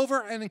bent over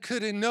and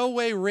could in no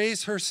way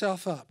raise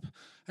herself up.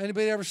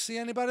 Anybody ever see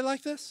anybody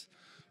like this?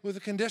 With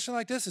a condition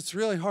like this? It's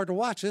really hard to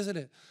watch, isn't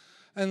it?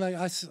 And like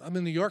I'm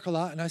in New York a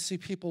lot, and I see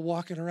people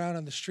walking around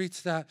on the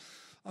streets that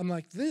I'm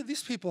like,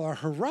 these people are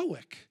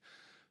heroic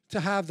to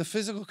have the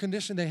physical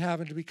condition they have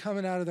and to be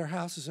coming out of their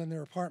houses and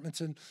their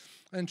apartments and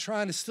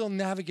trying to still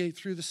navigate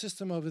through the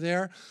system over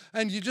there.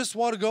 And you just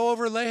want to go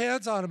over, lay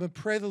hands on them, and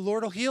pray the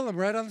Lord will heal them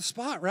right on the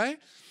spot, right?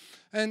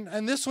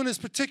 And this one is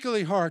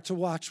particularly hard to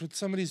watch when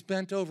somebody's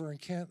bent over and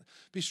can't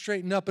be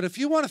straightened up. But if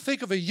you want to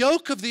think of a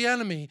yoke of the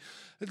enemy,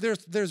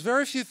 there's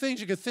very few things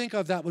you could think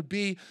of that would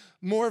be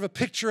more of a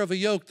picture of a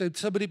yoke than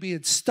somebody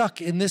being stuck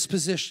in this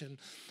position,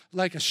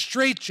 like a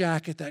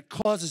straitjacket that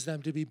causes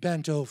them to be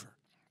bent over.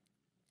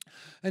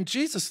 And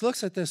Jesus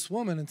looks at this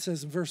woman and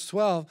says in verse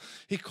 12,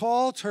 he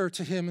called her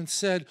to him and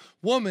said,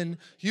 woman,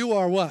 you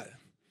are what?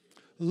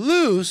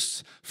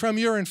 Loosed from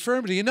your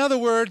infirmity. In other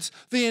words,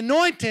 the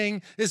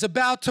anointing is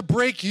about to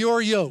break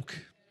your yoke.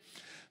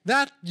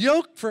 That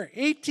yoke for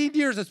 18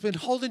 years that's been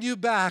holding you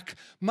back,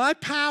 my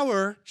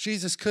power,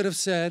 Jesus could have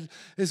said,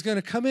 is going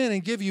to come in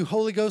and give you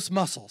Holy Ghost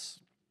muscles.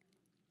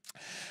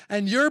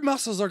 And your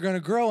muscles are going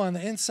to grow on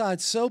the inside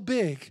so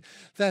big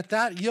that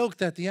that yoke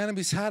that the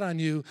enemy's had on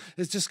you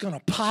is just going to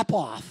pop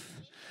off.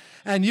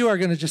 And you are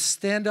going to just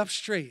stand up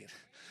straight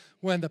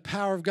when the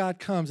power of God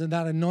comes and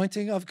that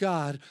anointing of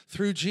God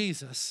through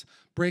Jesus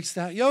breaks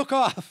that yoke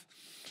off.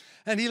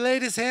 And he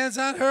laid his hands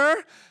on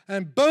her,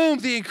 and boom,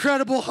 the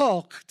Incredible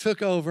Hulk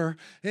took over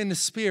in the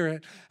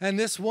spirit. And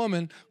this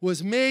woman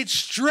was made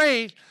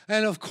straight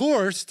and, of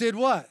course, did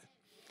what?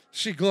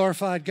 She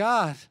glorified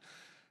God.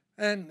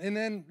 And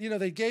then, you know,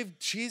 they gave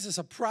Jesus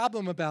a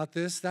problem about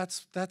this.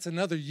 That's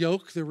another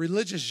yoke. The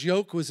religious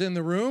yoke was in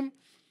the room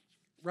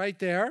right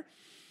there.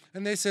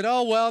 And they said,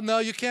 oh, well, no,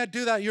 you can't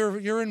do that.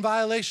 You're in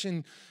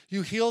violation.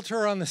 You healed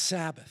her on the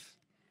Sabbath.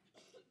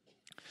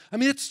 I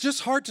mean, it's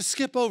just hard to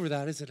skip over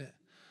that, isn't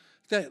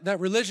it? That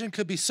religion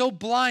could be so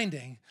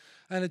blinding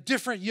and a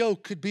different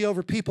yoke could be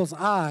over people's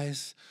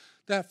eyes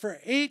that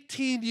for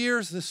 18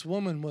 years this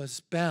woman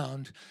was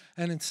bound.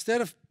 And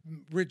instead of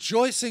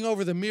rejoicing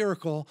over the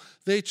miracle,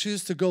 they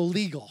choose to go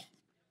legal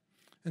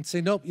and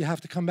say, nope, you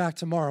have to come back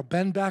tomorrow.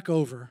 Bend back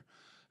over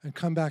and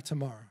come back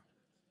tomorrow.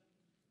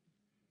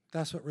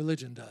 That's what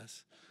religion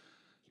does.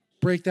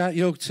 Break that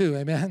yoke too,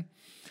 amen?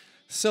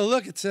 So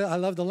look, I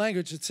love the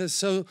language. It says,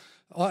 so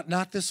ought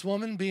not this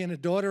woman, being a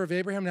daughter of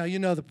Abraham? Now, you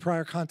know the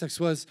prior context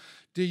was,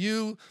 do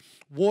you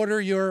water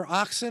your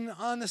oxen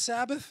on the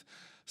Sabbath?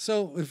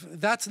 So if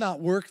that's not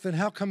work, then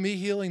how come me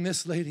healing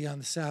this lady on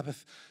the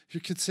Sabbath,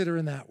 you're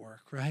considering that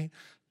work, right?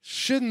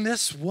 Shouldn't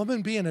this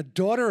woman, being a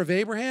daughter of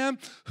Abraham,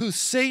 who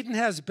Satan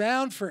has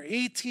bound for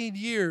 18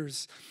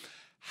 years,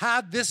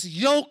 had this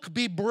yoke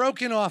be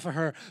broken off of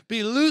her,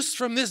 be loosed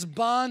from this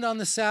bond on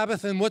the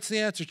Sabbath? And what's the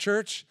answer,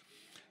 church?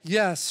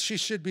 Yes, she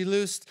should be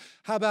loosed.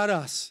 How about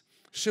us?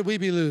 Should we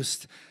be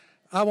loosed?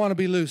 I want to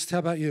be loosed. How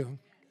about you?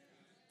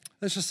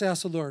 Let's just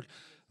ask the Lord,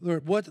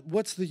 Lord,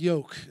 what's the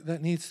yoke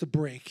that needs to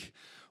break?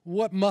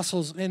 What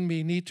muscles in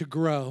me need to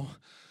grow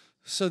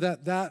so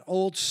that that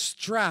old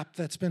strap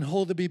that's been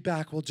holding me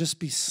back will just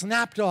be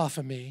snapped off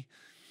of me,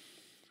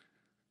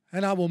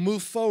 and I will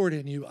move forward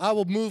in you. I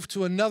will move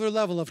to another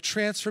level of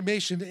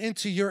transformation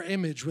into your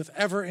image with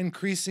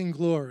ever-increasing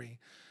glory.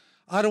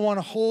 I don't want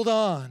to hold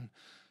on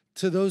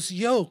to those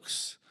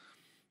yokes.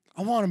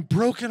 I want them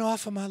broken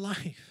off of my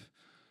life.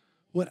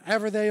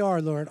 Whatever they are,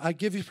 Lord, I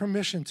give you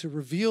permission to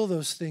reveal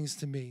those things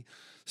to me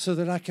so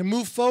that I can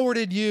move forward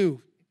in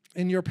you,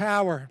 in your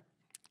power.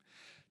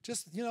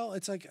 Just,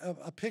 it's like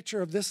a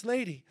picture of this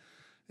lady.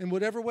 In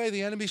whatever way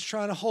the enemy's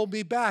trying to hold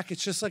me back,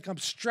 it's just like I'm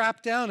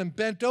strapped down and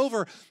bent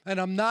over, and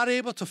I'm not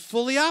able to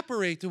fully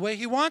operate the way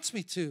he wants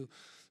me to.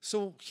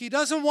 So he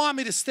doesn't want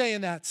me to stay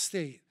in that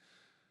state.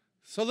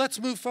 So let's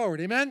move forward,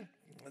 amen?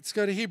 Let's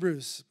go to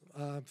Hebrews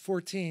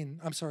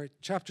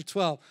chapter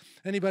 12.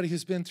 Anybody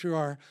who's been through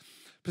our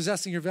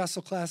Possessing Your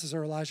Vessel classes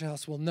or Elijah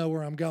House will know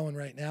where I'm going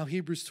right now.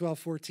 Hebrews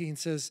 12:14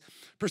 says,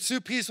 pursue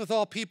peace with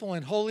all people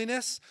and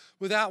holiness,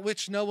 without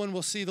which no one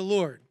will see the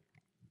Lord.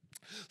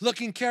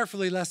 Looking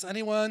carefully, lest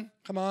anyone,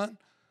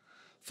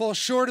 fall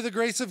short of the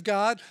grace of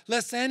God,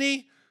 lest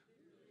any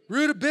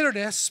root of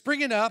bitterness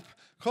springing up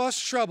cause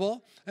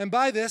trouble, and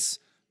by this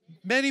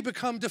many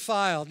become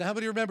defiled. Now, how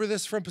many remember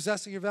this from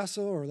Possessing Your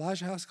Vessel or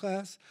Elijah House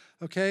class?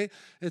 Okay,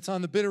 it's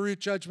on the bitter root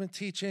judgment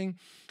teaching,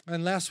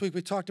 and last week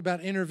we talked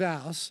about inner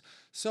vows.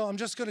 So I'm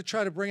just going to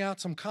try to bring out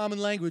some common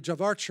language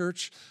of our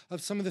church, of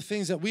some of the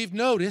things that we've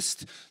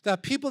noticed,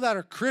 that people that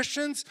are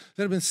Christians,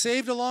 that have been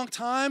saved a long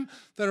time,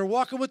 that are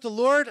walking with the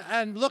Lord,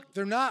 and look,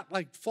 they're not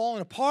like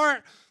falling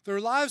apart.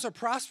 Their lives are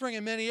prospering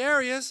in many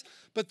areas,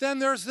 but then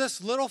there's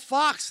this little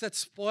fox that's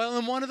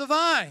spoiling one of the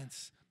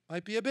vines.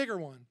 Might be a bigger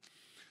one.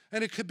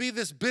 And it could be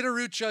this bitter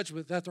root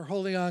judgment that they're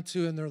holding on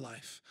to in their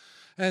life.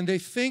 And they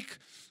think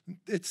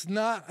it's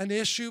not an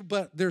issue,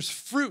 but there's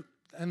fruit,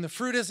 and the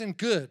fruit isn't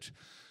good.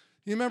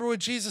 You remember when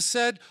Jesus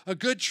said, a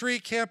good tree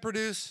can't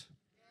produce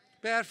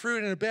bad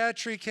fruit, and a bad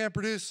tree can't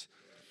produce?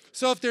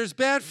 So if there's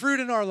bad fruit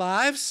in our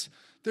lives,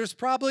 there's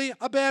probably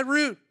a bad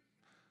root,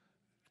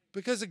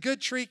 because a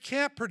good tree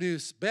can't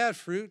produce bad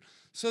fruit.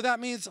 So that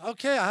means,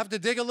 okay, I have to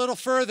dig a little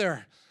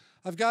further.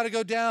 I've got to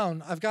go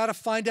down. I've got to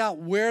find out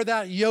where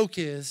that yoke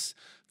is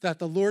that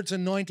the Lord's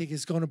anointing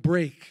is going to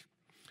break.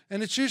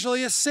 And it's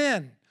usually a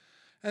sin.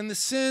 And the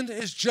sin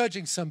is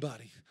judging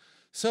somebody.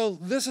 So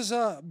this is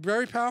a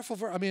very powerful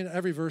verse. I mean,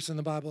 every verse in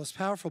the Bible is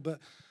powerful, but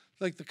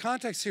like the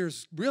context here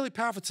is really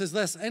powerful. It says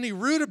this, any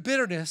root of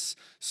bitterness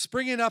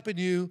springing up in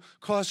you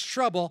cause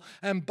trouble,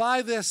 and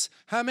by this,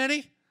 how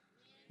many?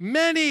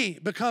 Many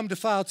become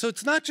defiled. So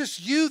it's not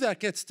just you that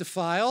gets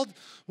defiled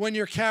when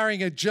you're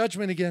carrying a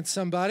judgment against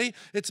somebody.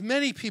 It's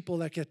many people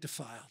that get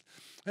defiled.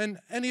 And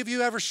any of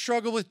you ever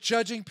struggle with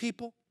judging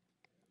people?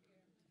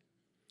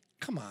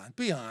 Come on,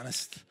 be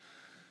honest.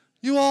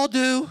 You all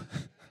do.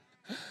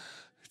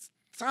 It's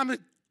time to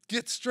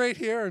get straight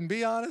here and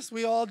be honest.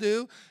 We all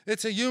do.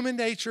 It's a human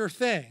nature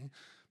thing.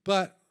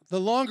 But the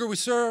longer we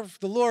serve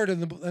the Lord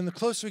and the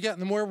closer we get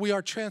and the more we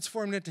are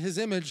transformed into his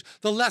image,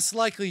 the less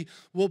likely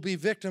we'll be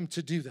victim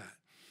to do that.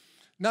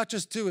 Not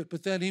just do it,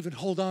 but then even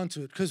hold on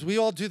to it. Because we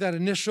all do that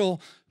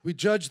initial, we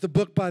judge the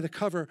book by the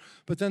cover,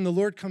 but then the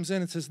Lord comes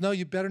in and says, no,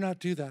 you better not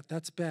do that.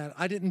 That's bad.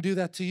 I didn't do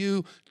that to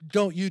you.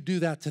 Don't you do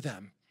that to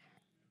them.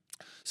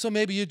 So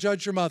maybe you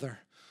judge your mother.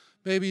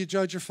 Maybe you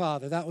judge your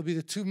father. That would be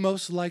the two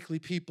most likely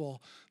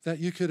people that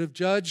you could have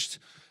judged.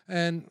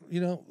 And,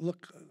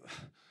 look,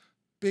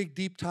 big,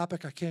 deep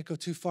topic. I can't go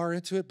too far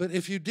into it. But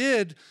if you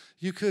did,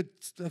 you could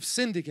have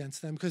sinned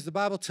against them, because the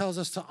Bible tells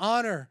us to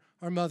honor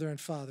our mother and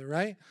father,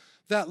 right?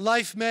 That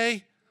life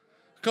may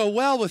go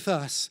well with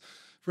us,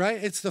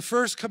 right? It's the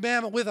first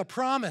commandment with a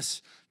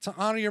promise to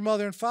honor your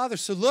mother and father.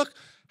 So look,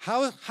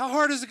 how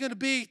hard is it going to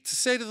be to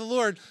say to the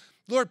Lord,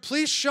 Lord,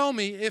 please show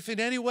me if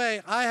in any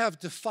way I have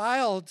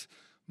defiled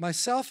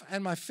myself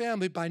and my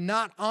family by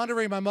not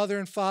honoring my mother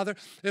and father.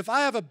 If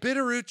I have a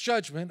bitter root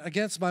judgment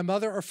against my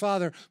mother or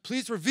father,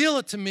 please reveal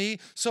it to me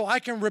so I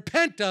can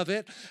repent of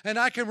it and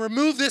I can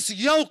remove this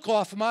yoke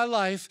off of my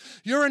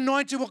life. Your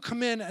anointing will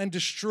come in and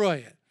destroy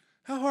it.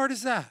 How hard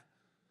is that?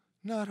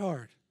 Not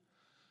hard.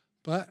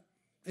 But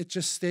it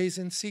just stays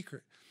in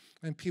secret,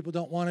 and people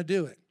don't want to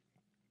do it.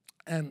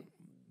 And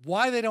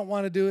why they don't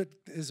want to do it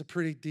is a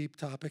pretty deep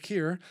topic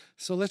here.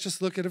 So let's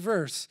just look at a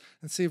verse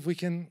and see if we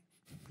can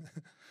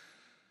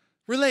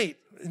relate.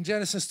 In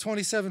Genesis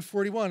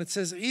 27:41, it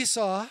says,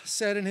 Esau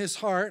said in his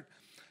heart,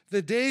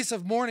 the days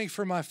of mourning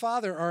for my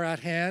father are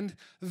at hand.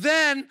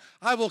 Then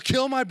I will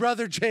kill my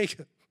brother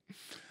Jacob.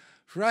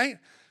 Right?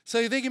 So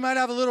you think you might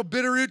have a little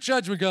bitter root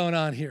judgment going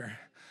on here.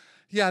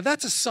 Yeah,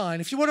 that's a sign.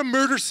 If you want to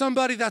murder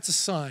somebody, that's a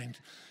sign.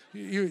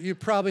 You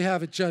probably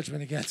have a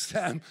judgment against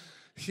them.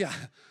 Yeah,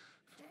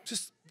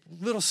 just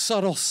a little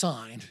subtle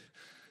sign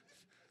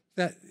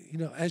that,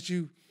 as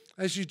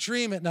you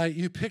dream at night,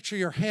 you picture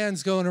your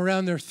hands going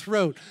around their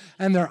throat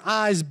and their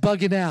eyes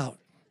bugging out.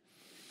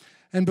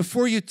 And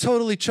before you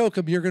totally choke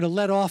them, you're going to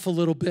let off a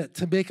little bit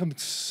to make them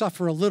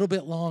suffer a little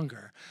bit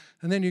longer.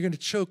 And then you're going to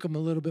choke them a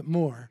little bit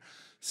more.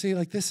 See,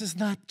 this is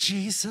not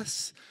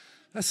Jesus.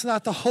 That's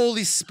not the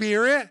Holy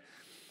Spirit.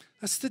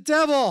 That's the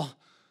devil.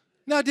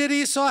 Now, did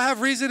Esau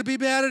have reason to be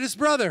mad at his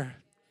brother?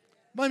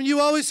 I mean, you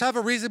always have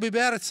a reason to be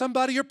mad at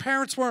somebody. Your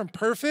parents weren't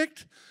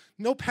perfect.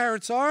 No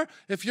parents are.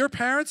 If you're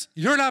parents,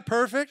 you're not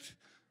perfect.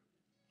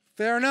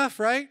 Fair enough,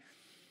 right?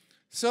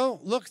 So,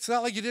 look, it's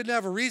not like you didn't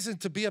have a reason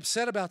to be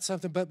upset about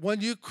something, but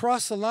when you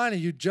cross the line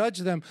and you judge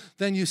them,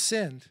 then you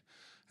sinned.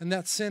 And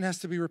that sin has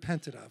to be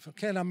repented of.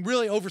 Okay, and I'm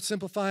really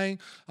oversimplifying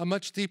a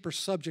much deeper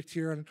subject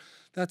here, and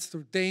that's the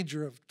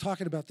danger of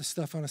talking about this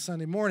stuff on a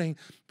Sunday morning.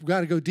 We've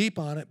got to go deep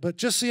on it. But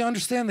just so you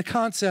understand the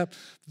concept,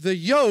 the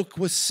yoke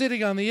was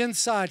sitting on the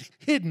inside,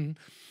 hidden,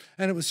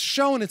 and it was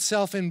showing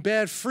itself in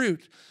bad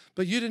fruit.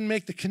 But you didn't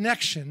make the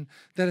connection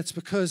that it's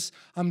because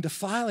I'm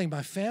defiling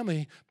my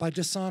family by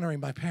dishonoring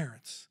my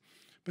parents,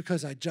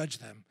 because I judge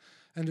them.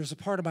 And there's a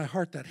part of my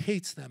heart that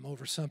hates them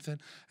over something.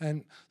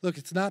 And look,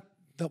 it's not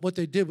that what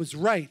they did was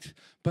right,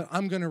 but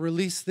I'm going to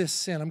release this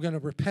sin. I'm going to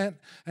repent,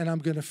 and I'm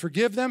going to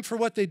forgive them for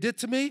what they did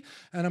to me,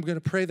 and I'm going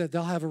to pray that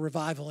they'll have a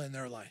revival in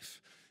their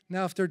life.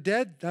 Now, if they're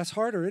dead, that's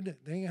harder, isn't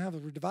it? They ain't have a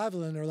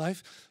revival in their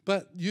life,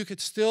 but you could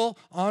still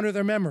honor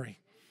their memory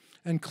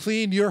and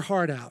clean your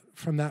heart out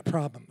from that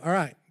problem. All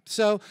right,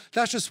 so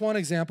that's just one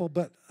example,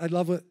 but I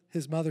love what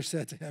his mother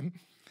said to him.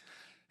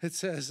 It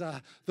says,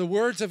 the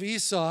words of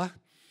Esau,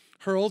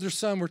 her older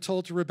son, were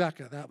told to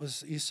Rebekah. That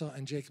was Esau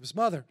and Jacob's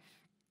mother.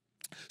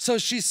 So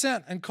she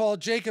sent and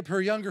called Jacob,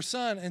 her younger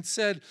son, and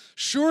said,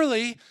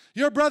 surely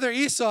your brother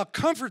Esau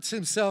comforts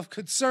himself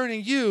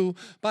concerning you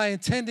by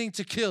intending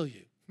to kill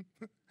you.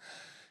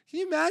 Can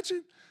you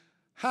imagine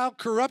how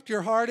corrupt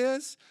your heart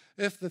is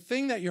if the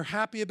thing that you're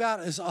happy about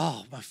is,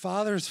 oh, my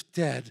father's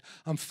dead.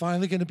 I'm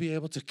finally going to be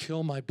able to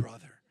kill my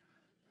brother.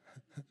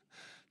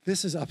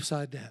 This is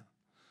upside down.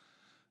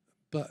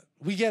 But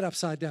we get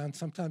upside down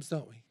sometimes,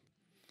 don't we?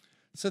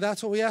 So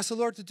that's what we ask the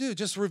Lord to do.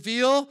 Just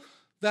reveal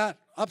that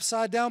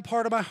upside down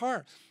part of my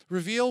heart.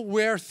 Reveal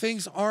where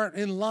things aren't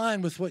in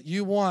line with what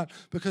you want,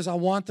 because I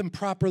want them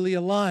properly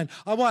aligned.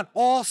 I want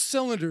all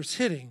cylinders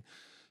hitting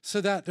so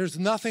that there's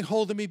nothing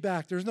holding me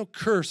back. There's no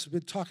curse. We've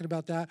been talking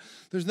about that.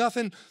 There's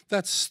nothing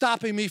that's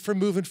stopping me from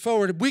moving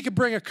forward. We could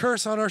bring a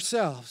curse on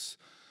ourselves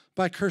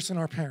by cursing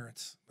our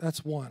parents.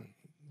 That's one.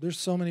 There's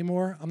so many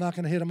more. I'm not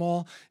going to hit them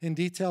all in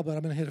detail, but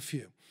I'm going to hit a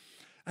few.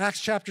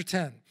 Acts chapter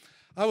 10.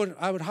 I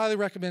would highly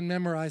recommend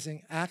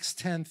memorizing Acts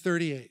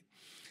 10:38.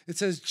 It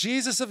says,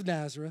 Jesus of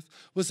Nazareth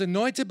was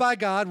anointed by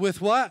God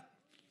with what?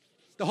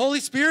 The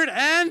Holy Spirit,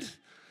 and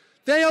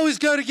they always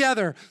go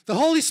together. The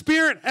Holy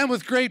Spirit and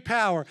with great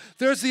power.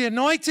 There's the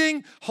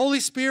anointing, Holy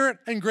Spirit,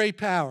 and great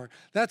power.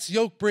 That's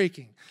yoke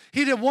breaking.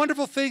 He did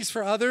wonderful things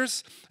for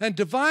others and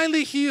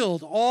divinely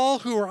healed all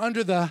who were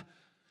under the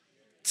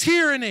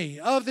tyranny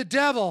of the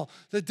devil.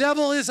 The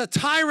devil is a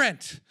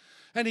tyrant,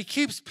 and he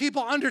keeps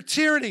people under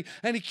tyranny,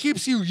 and he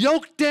keeps you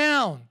yoked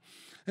down.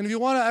 And if you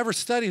want to ever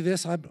study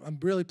this, I'm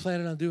really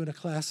planning on doing a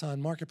class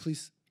on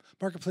marketplace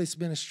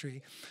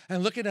ministry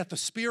and looking at the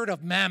spirit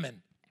of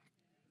mammon.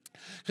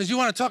 Because you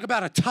want to talk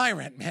about a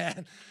tyrant,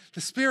 man.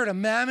 The spirit of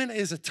mammon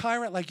is a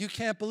tyrant like you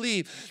can't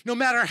believe. No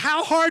matter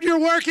how hard you're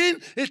working,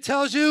 it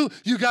tells you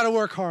you got to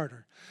work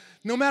harder.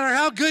 No matter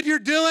how good you're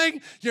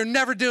doing, you're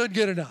never doing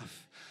good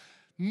enough.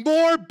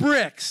 More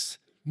bricks,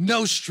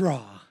 no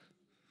straw.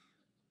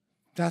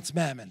 That's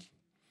mammon.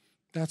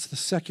 That's the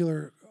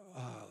secular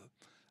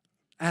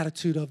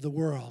attitude of the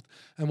world,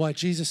 and why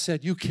Jesus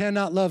said you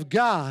cannot love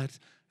God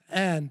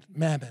and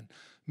mammon.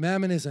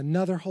 Mammon is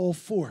another whole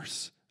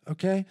force,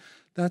 okay?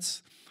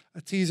 That's a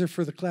teaser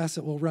for the class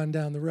that will run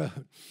down the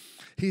road.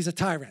 He's a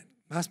tyrant.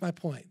 That's my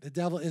point. The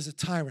devil is a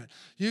tyrant.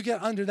 You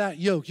get under that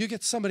yoke, you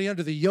get somebody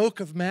under the yoke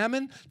of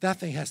mammon, that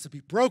thing has to be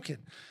broken.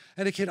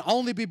 And it can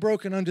only be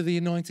broken under the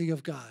anointing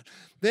of God.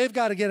 They've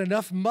got to get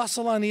enough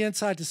muscle on the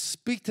inside to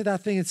speak to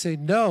that thing and say,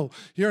 no,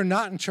 you're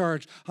not in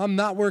charge. I'm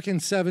not working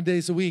 7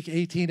 days a week,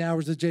 18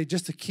 hours a day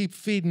just to keep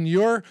feeding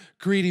your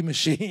greedy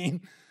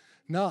machine.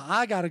 No,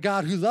 I got a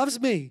God who loves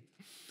me,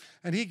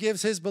 and he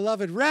gives his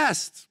beloved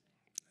rest.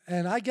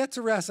 And I get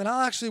to rest, and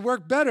I'll actually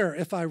work better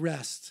if I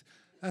rest.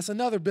 That's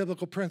another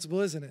biblical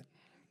principle, isn't it?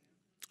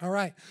 All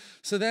right,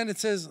 so then it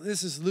says,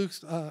 this is Luke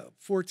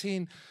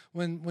 14,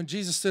 when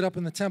Jesus stood up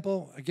in the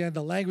temple. Again,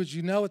 the language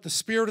you know it. The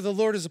Spirit of the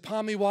Lord is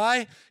upon me.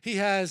 Why? He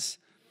has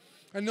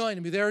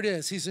anointed me. There it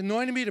is. He's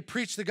anointed me to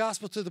preach the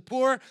gospel to the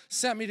poor,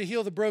 sent me to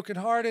heal the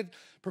brokenhearted,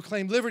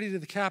 proclaim liberty to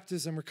the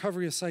captives and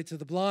recovery of sight to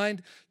the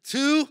blind,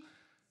 to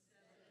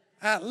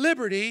at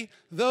liberty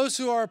those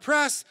who are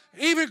oppressed,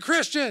 even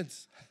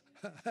Christians.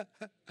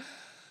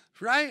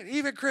 Right?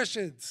 Even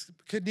Christians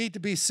could need to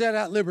be set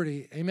at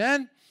liberty.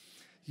 Amen?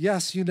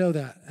 Yes, you know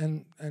that,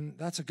 and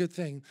that's a good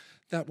thing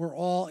that we're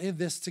all in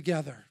this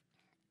together.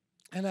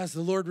 And as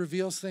the Lord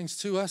reveals things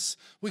to us,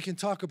 we can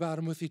talk about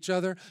them with each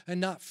other and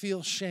not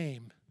feel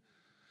shame.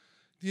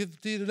 Do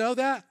you know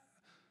that?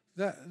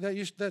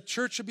 That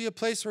church should be a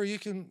place where you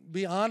can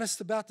be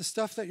honest about the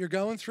stuff that you're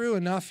going through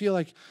and not feel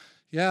like,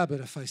 yeah, but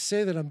if I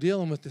say that I'm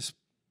dealing with this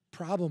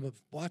problem of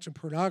watching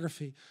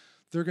pornography,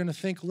 they're going to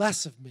think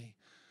less of me.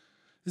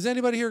 Is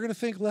anybody here going to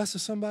think less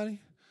of somebody?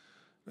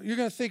 you're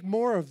going to think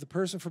more of the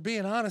person for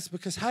being honest,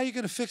 because how are you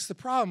going to fix the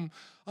problem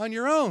on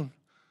your own?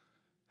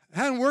 It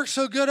hadn't worked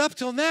so good up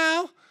till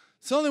now.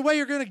 It's the only way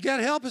you're going to get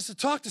help is to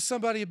talk to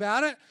somebody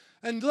about it.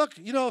 And look,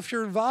 if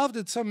you're involved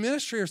in some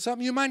ministry or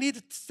something, you might need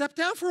to step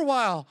down for a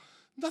while.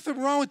 Nothing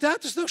wrong with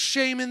that. There's no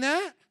shame in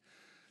that.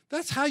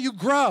 That's how you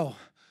grow,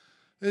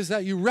 is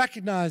that you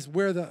recognize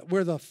where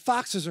the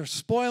foxes are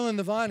spoiling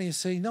the vine, and you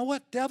say, you know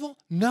what, devil?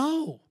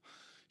 No,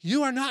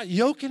 you are not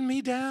yoking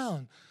me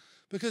down.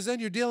 Because then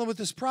you're dealing with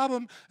this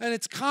problem, and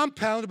it's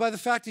compounded by the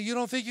fact that you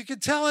don't think you can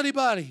tell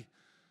anybody.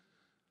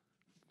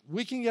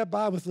 We can get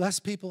by with less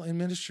people in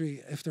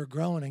ministry if they're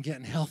growing and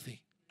getting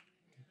healthy.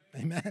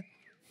 Amen?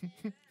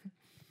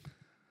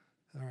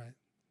 All right.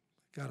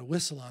 Got a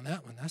whistle on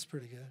that one. That's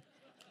pretty good.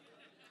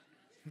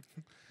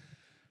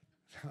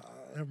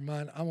 Never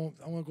mind. I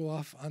won't go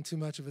off on too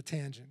much of a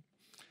tangent.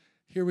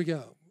 Here we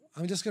go.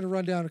 I'm just going to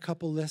run down a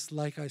couple lists,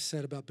 like I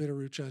said, about bitter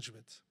root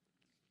judgments.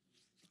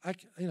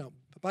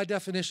 By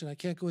definition, I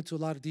can't go into a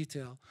lot of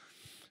detail,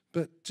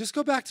 but just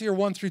go back to your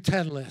 1 through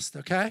 10 list,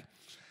 okay?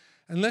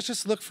 And let's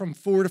just look from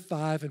 4 to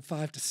 5 and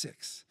 5 to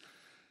 6.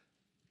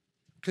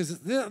 Because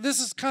this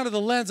is kind of the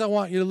lens I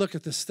want you to look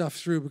at this stuff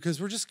through, because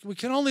we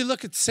can only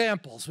look at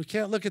samples. We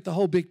can't look at the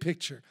whole big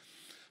picture.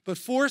 But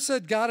 4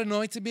 said, God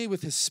anointed me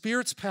with his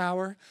Spirit's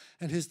power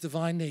and his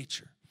divine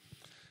nature.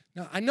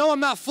 Now, I know I'm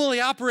not fully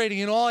operating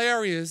in all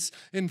areas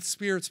in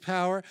Spirit's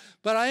power,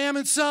 but I am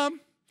in some.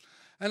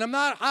 And I'm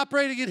not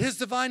operating in his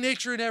divine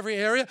nature in every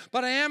area,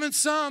 but I am in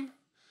some.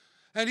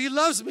 And he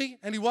loves me,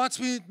 and he wants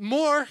me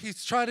more.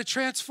 He's trying to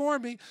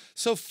transform me.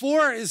 So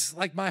 4 is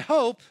like my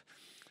hope.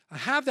 I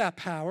have that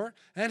power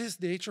and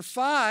his nature.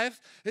 5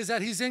 is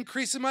that he's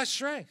increasing my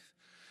strength.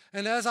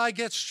 And as I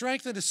get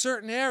strength in a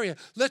certain area,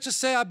 let's just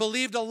say I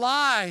believed a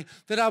lie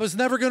that I was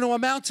never going to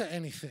amount to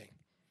anything.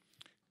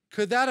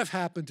 Could that have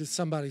happened to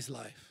somebody's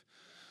life?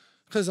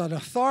 Because an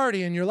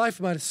authority in your life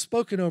might have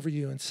spoken over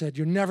you and said,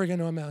 you're never going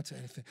to amount to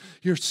anything.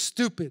 You're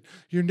stupid.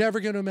 You're never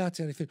going to amount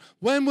to anything.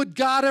 When would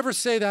God ever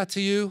say that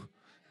to you?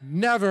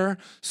 Never.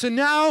 So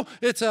now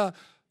it's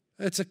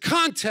a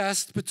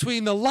contest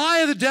between the lie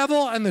of the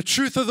devil and the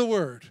truth of the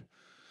word.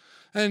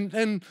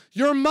 And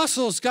your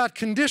muscles got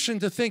conditioned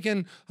to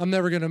thinking, I'm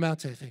never going to amount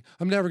to anything.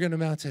 I'm never going to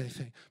amount to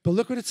anything. But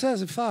look what it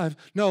says in 5.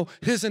 No,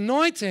 his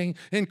anointing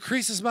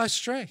increases my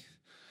strength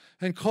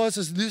and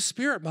causes new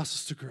spirit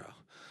muscles to grow.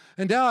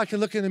 And now I can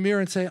look in the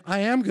mirror and say, I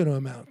am going to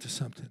amount to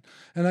something.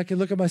 And I can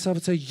look at myself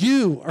and say,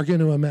 you are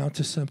going to amount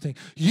to something.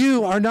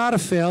 You are not a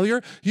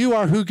failure. You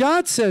are who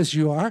God says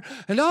you are.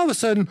 And all of a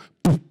sudden,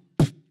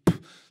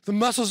 the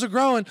muscles are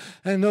growing,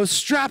 and those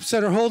straps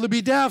that are holding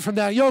me down from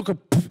that yoke,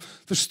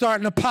 they're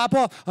starting to pop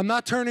off. I'm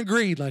not turning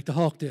green like the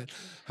Hulk did.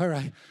 All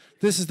right,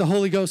 this is the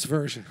Holy Ghost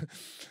version.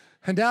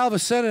 And now all of a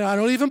sudden, I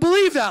don't even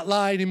believe that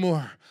lie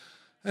anymore.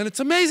 And it's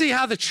amazing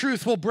how the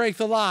truth will break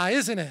the lie,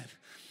 isn't it?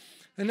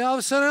 And now all of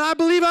a sudden, I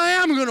believe I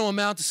am going to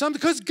amount to something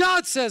because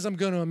God says I'm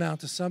going to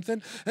amount to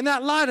something. And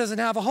that lie doesn't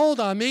have a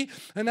hold on me.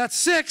 And that's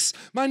 6,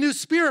 my new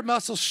spirit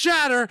muscles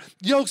shatter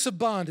yokes of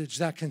bondage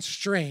that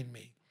constrain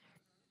me.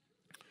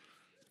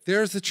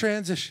 There's the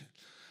transition.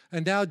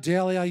 And now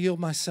daily I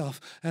yield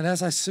myself. And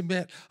as I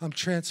submit, I'm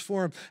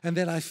transformed. And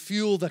then I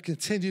fuel the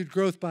continued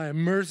growth by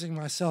immersing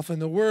myself in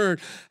the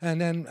Word. And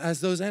then as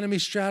those enemy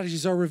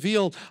strategies are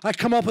revealed, I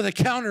come up with a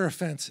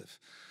counteroffensive.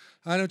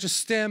 I don't just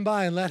stand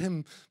by and let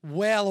him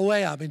wail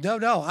away on me.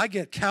 No, I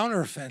get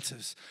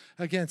counteroffensives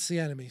against the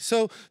enemy.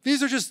 So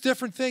these are just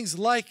different things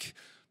like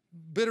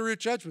bitter root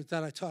judgment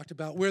that I talked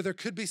about, where there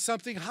could be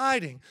something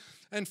hiding.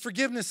 And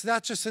forgiveness,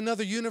 that's just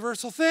another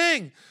universal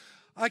thing.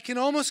 I can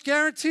almost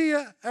guarantee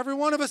you, every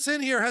one of us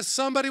in here has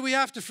somebody we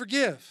have to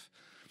forgive.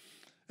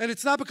 And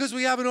it's not because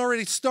we haven't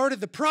already started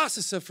the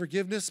process of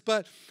forgiveness,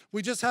 but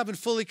we just haven't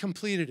fully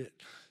completed it.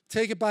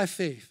 Take it by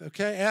faith,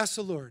 okay? Ask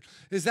the Lord,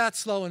 is that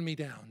slowing me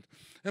down?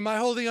 Am I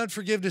holding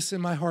unforgiveness in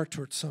my heart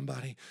towards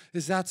somebody?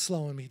 Is that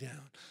slowing me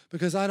down?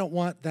 Because I don't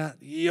want that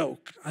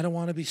yoke. I don't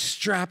want to be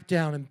strapped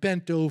down and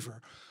bent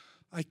over.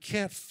 I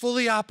can't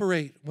fully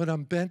operate when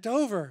I'm bent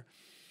over.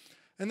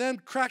 And then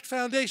cracked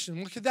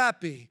foundation, what could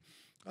that be?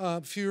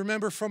 If you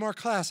remember from our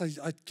class,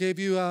 I gave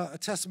you a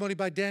testimony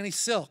by Danny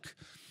Silk.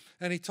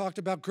 And he talked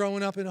about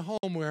growing up in a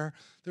home where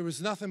there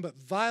was nothing but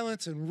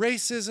violence and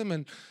racism,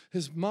 and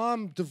his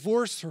mom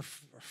divorced her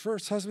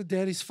first husband,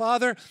 Daddy's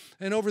father,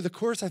 and over the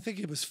course, I think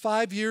it was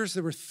 5 years,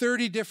 there were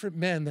 30 different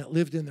men that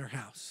lived in their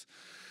house.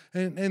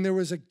 And there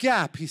was a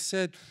gap. He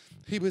said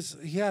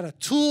he had a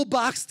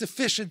toolbox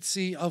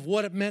deficiency of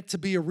what it meant to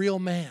be a real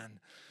man.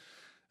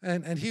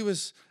 And he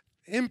was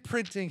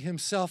imprinting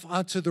himself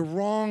onto the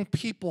wrong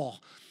people,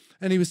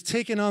 and he was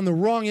taking on the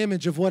wrong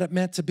image of what it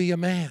meant to be a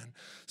man.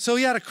 So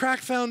he had a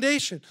cracked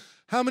foundation.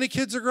 How many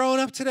kids are growing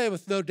up today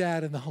with no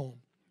dad in the home?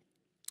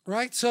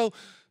 Right? So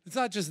it's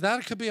not just that.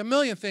 It could be a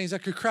million things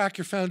that could crack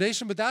your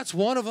foundation, but that's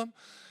one of them.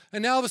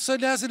 And now all of a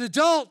sudden, as an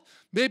adult,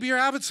 maybe you're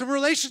having some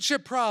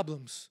relationship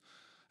problems,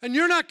 and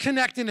you're not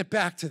connecting it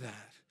back to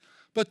that.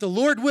 But the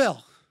Lord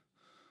will.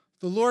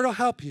 The Lord will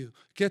help you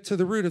get to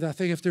the root of that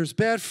thing. If there's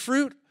bad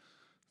fruit,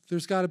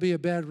 there's got to be a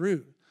bad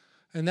root.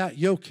 And that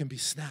yoke can be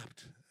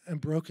snapped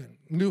and broken.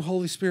 New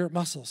Holy Spirit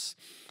muscles.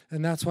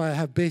 And that's why I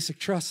have basic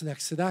trust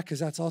next to that, because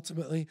that's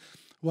ultimately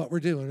what we're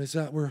doing, is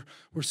that we're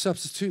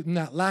substituting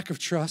that lack of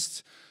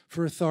trust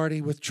for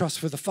authority with trust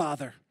for the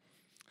Father.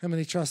 How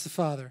many trust the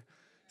Father?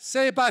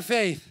 Say it by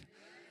faith.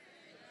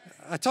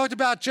 I talked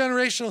about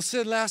generational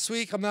sin last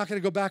week. I'm not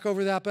going to go back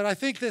over that, but I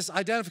think this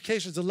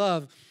identifications of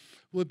love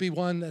would be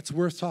one that's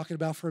worth talking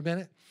about for a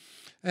minute.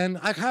 And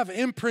I have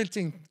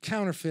imprinting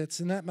counterfeits,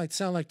 and that might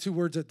sound like two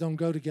words that don't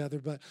go together,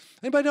 but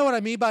anybody know what I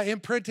mean by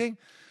imprinting?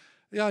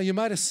 You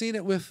might have seen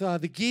it with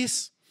the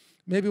geese.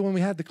 Maybe when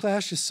we had the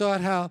class, you saw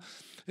it, how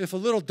if a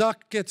little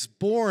duck gets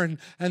born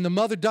and the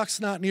mother duck's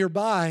not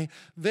nearby,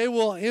 they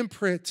will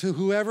imprint to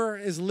whoever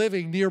is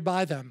living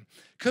nearby them.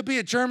 Could be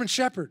a German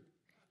shepherd.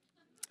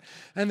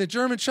 And the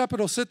German shepherd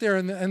will sit there,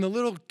 and the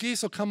little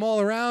geese will come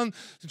all around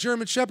the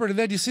German shepherd, and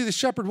then you see the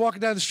shepherd walking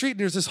down the street, and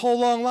there's this whole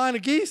long line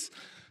of geese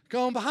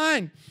going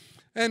behind.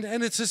 And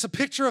it's just a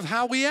picture of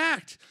how we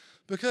act.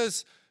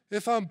 Because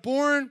if I'm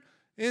born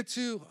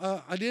into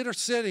an inner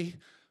city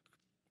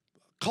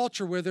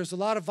culture where there's a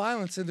lot of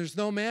violence and there's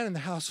no man in the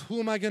house, who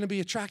am I going to be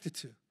attracted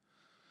to?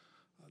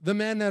 The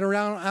men that are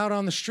out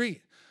on the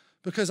street.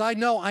 Because I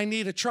know I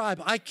need a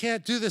tribe. I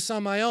can't do this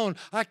on my own.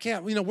 I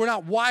can't, we're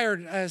not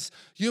wired as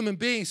human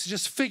beings to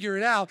just figure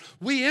it out.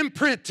 We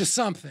imprint to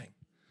something.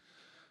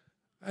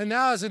 And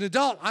now as an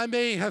adult, I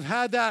may have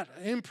had that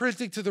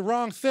imprinting to the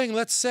wrong thing.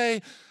 Let's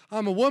say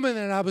I'm a woman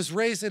and I was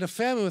raised in a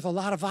family with a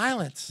lot of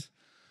violence.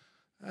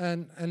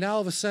 And now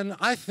all of a sudden,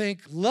 I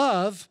think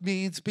love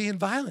means being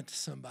violent to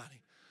somebody.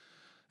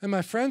 And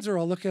my friends are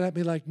all looking at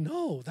me like,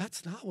 no,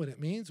 that's not what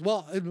it means.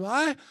 Well,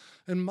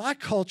 in my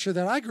culture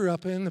that I grew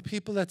up in, the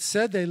people that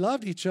said they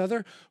loved each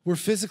other were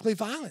physically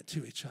violent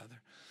to each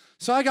other.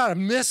 So I got a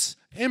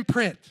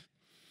misimprint.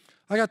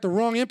 I got the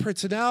wrong imprint.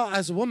 So now,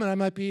 as a woman, I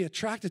might be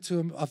attracted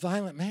to a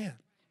violent man.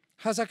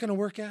 How's that going to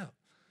work out?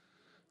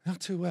 Not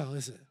too well,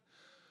 is it?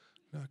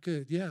 Not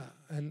good, yeah.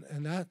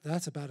 And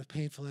that's about as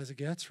painful as it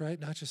gets, right?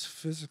 Not just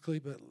physically,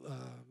 but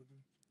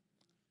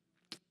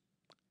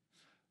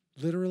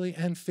literally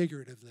and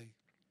figuratively.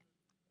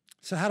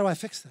 So how do I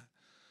fix that?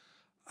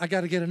 I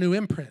got to get a new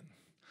imprint.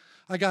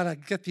 I got to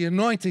get the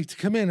anointing to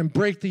come in and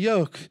break the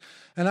yoke.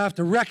 And I have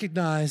to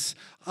recognize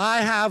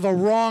I have a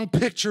wrong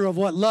picture of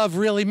what love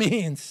really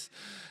means.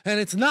 And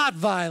it's not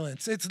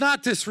violence. It's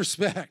not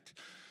disrespect.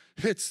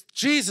 It's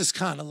Jesus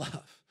kind of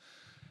love.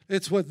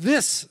 It's what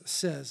this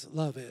says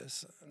love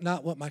is,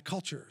 not what my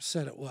culture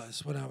said it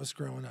was when I was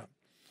growing up.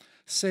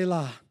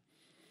 Selah.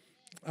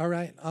 All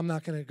right, I'm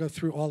not going to go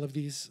through all of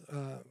these.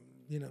 I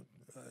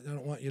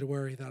don't want you to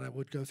worry that I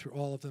would go through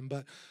all of them,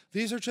 but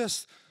these are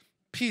just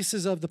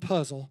pieces of the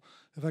puzzle,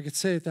 if I could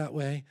say it that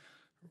way.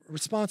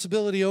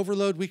 Responsibility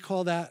overload, we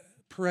call that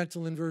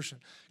parental inversion.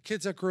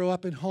 Kids that grow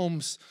up in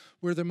homes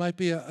where there might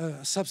be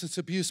a substance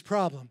abuse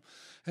problem,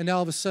 and now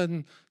all of a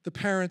sudden the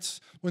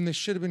parents, when they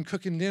should have been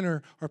cooking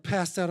dinner, are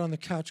passed out on the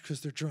couch because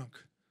they're drunk.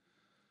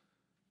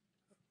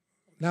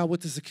 Now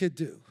what does the kid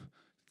do?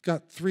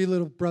 Got 3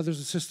 little brothers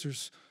and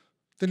sisters.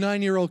 The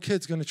 9-year-old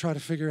kid's going to try to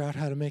figure out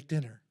how to make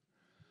dinner.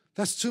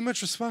 That's too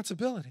much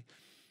responsibility.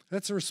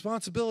 That's a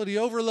responsibility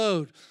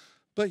overload.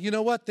 But you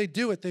know what? They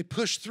do it. They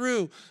push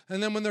through.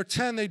 And then when they're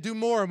 10, they do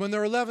more. And when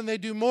they're 11, they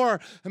do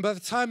more. And by the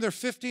time they're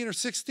 15 or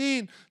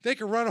 16, they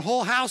can run a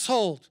whole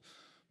household.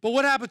 But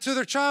what happened to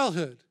their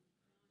childhood?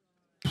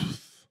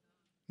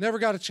 Never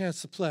got a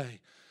chance to play.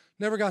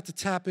 Never got to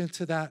tap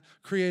into that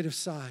creative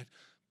side.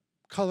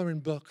 Coloring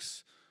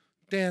books,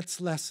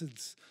 dance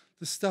lessons,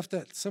 the stuff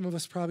that some of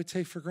us probably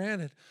take for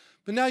granted.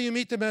 But now you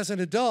meet them as an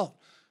adult,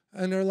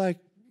 and they're like,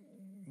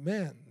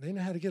 man, they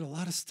know how to get a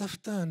lot of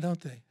stuff done, don't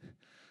they?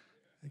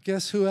 And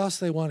guess who else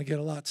they want to get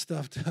a lot of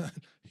stuff done?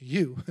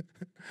 You.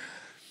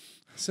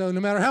 So no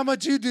matter how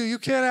much you do, you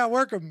can't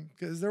outwork them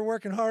because they're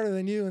working harder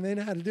than you, and they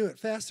know how to do it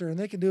faster, and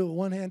they can do it with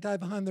one hand tied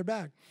behind their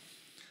back.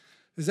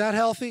 Is that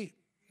healthy?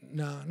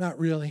 No, not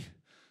really.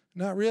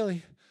 Not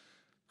really.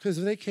 Because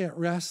if they can't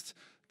rest,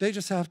 they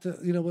just have to,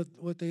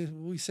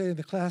 we say in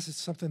the class,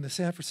 it's something that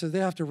Sanford says, they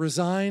have to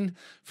resign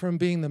from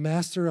being the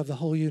master of the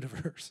whole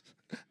universe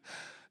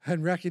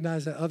and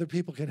recognize that other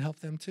people can help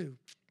them too.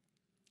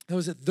 Now,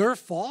 is it their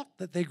fault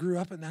that they grew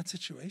up in that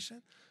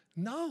situation?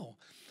 No.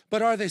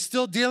 But are they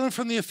still dealing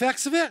from the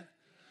effects of it?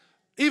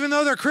 Even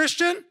though they're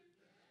Christian?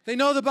 They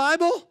know the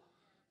Bible?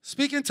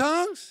 Speak in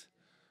tongues?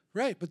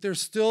 Right, but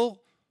there's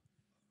still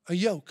a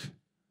yoke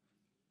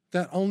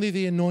that only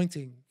the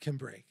anointing can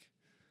break.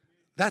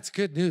 That's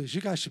good news.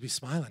 You guys should be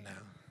smiling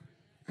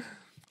now.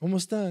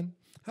 Almost done.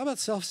 How about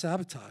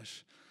self-sabotage?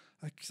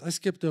 I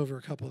skipped over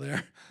a couple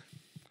there.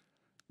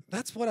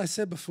 That's what I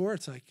said before.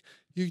 It's like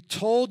you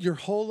told your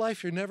whole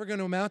life you're never going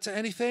to amount to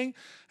anything,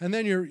 and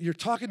then you're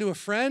talking to a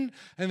friend,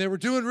 and they were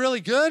doing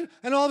really good,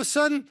 and all of a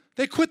sudden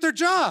they quit their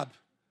job.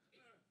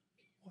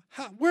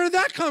 Where did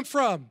that come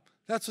from?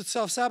 That's what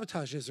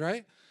self-sabotage is,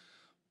 right?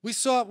 We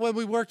saw it when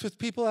we worked with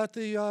people at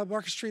the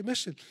Market Street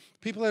Mission,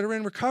 people that are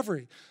in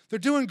recovery. They're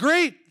doing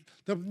great.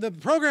 The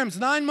program's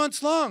 9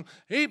 months long,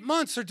 8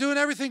 months, they're doing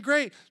everything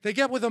great. They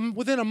get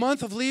within a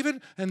month of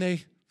leaving, and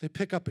they They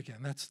pick up again.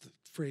 That's the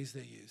phrase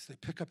they use. They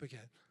pick up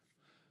again.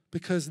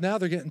 Because now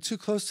they're getting too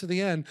close to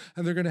the end,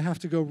 and they're going to have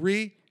to go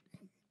reconnect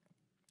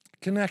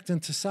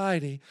in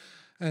society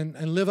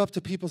and live up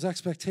to people's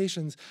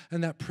expectations,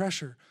 and that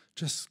pressure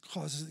just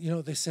causes,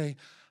 they say,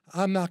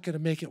 I'm not going to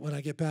make it when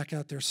I get back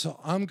out there, so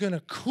I'm going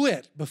to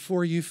quit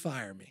before you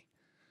fire me.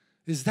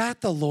 Is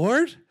that the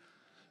Lord?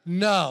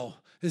 No.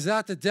 Is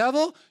that the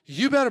devil?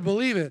 You better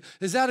believe it.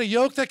 Is that a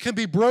yoke that can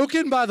be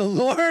broken by the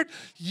Lord?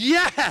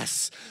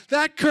 Yes.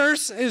 That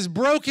curse is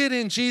broken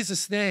in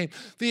Jesus' name.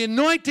 The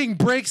anointing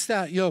breaks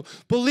that yoke.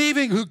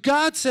 Believing who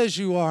God says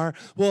you are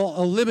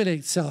will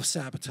eliminate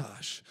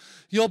self-sabotage.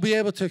 You'll be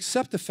able to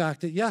accept the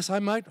fact that, yes, I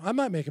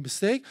might make a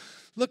mistake.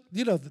 Look,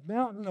 the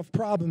mountain of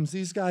problems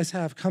these guys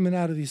have coming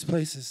out of these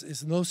places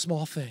is no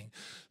small thing.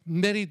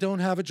 Many don't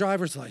have a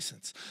driver's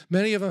license.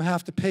 Many of them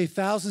have to pay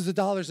thousands of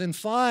dollars in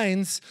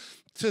fines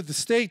to the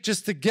state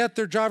just to get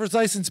their driver's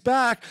license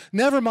back,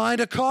 never mind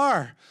a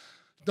car.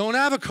 Don't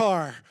have a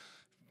car.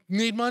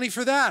 Need money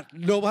for that.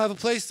 Don't have a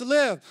place to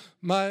live.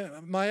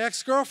 My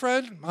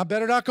ex-girlfriend, I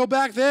better not go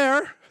back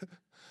there.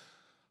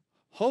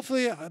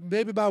 Hopefully,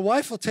 maybe my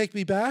wife will take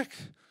me back.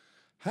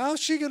 How's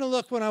she going to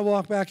look when I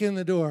walk back in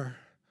the door?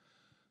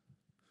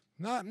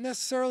 Not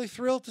necessarily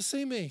thrilled to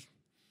see me.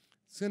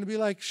 It's going to be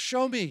like,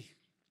 show me.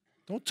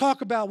 Don't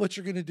talk about what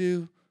you're going to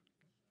do.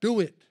 Do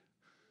it.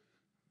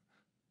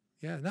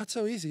 Yeah, not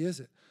so easy, is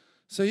it?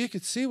 So you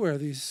could see where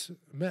these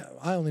men,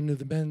 I only knew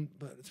the men,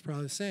 but it's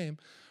probably the same,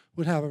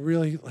 would have a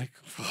really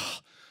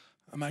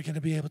am I going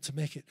to be able to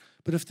make it?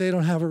 But if they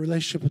don't have a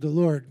relationship with the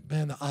Lord,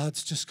 man, the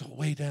odds just go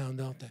way down,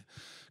 don't they?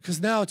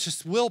 Because now it's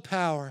just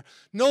willpower.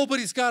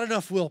 Nobody's got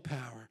enough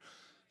willpower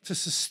to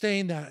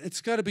sustain that.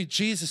 It's got to be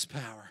Jesus'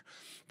 power,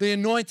 the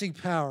anointing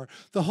power,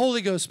 the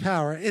Holy Ghost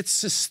power. It's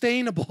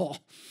sustainable.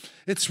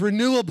 It's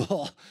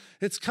renewable.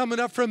 It's coming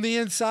up from the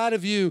inside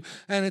of you,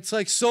 and it's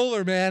like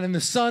solar, man, and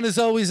the sun is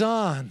always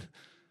on.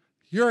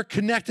 You're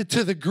connected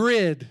to the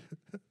grid.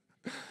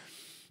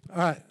 All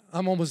right,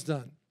 I'm almost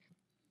done.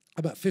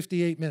 About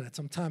 58 minutes.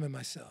 I'm timing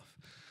myself.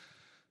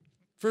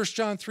 1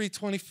 John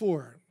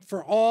 3:24.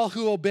 For all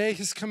who obey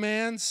his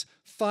commands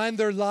find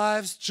their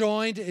lives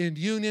joined in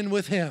union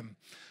with him.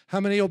 How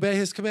many obey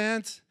his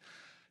commands?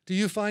 Do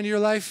you find your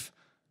life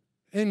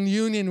in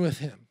union with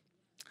him?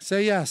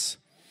 Say yes.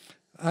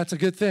 That's a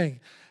good thing.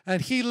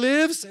 And he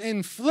lives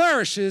and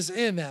flourishes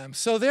in them.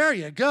 So there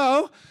you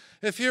go.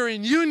 If you're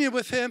in union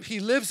with him, he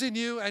lives in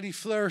you and he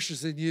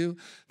flourishes in you.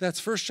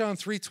 That's 1 John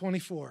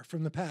 3:24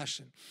 from the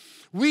Passion.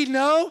 We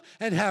know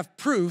and have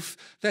proof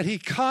that he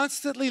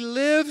constantly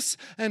lives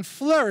and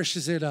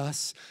flourishes in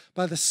us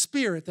by the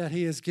Spirit that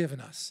he has given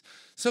us.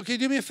 So can you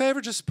do me a favor?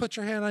 Just put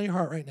your hand on your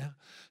heart right now.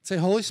 Say,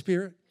 Holy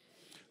Spirit,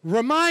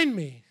 remind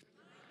me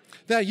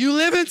that you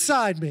live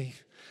inside me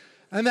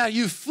and that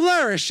you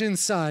flourish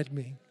inside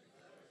me.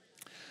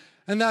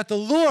 And that the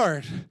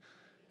Lord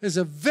is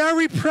a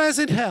very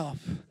present help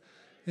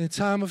in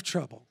time of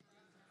trouble.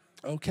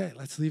 Okay,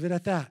 let's leave it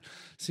at that.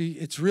 See,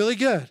 it's really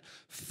good.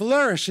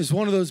 Flourish is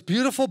one of those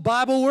beautiful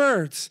Bible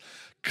words.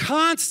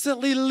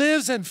 Constantly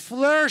lives and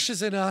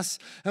flourishes in us,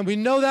 and we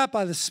know that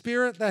by the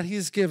Spirit that he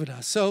has given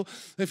us. So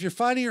if you're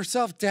finding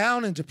yourself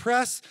down and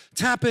depressed,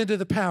 tap into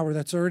the power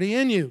that's already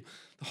in you,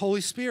 the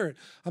Holy Spirit.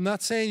 I'm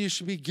not saying you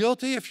should be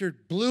guilty if you're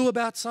blue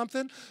about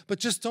something, but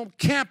just don't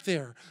camp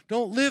there.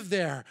 Don't live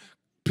there.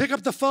 Pick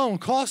up the phone,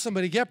 call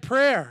somebody, get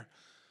prayer.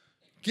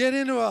 Get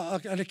into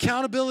an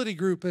accountability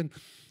group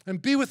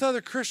and be with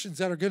other Christians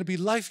that are going to be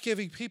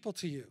life-giving people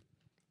to you.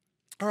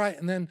 All right,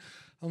 and then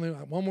only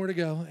one more to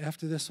go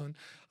after this one.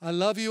 I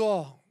love you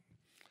all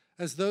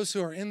as those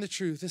who are in the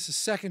truth. This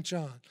is 2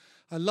 John.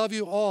 I love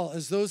you all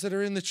as those that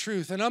are in the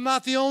truth. And I'm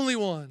not the only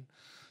one.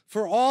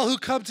 For all who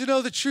come to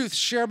know the truth,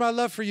 share my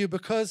love for you,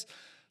 because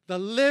the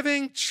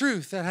living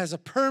truth that has a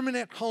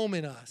permanent home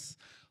in us.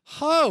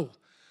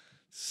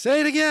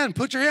 Say it again.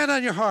 Put your hand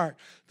on your heart.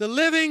 The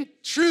living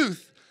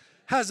truth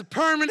has a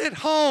permanent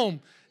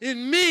home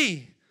in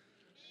me.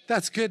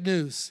 That's good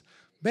news.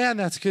 Man,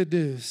 that's good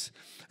news.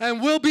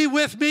 And will be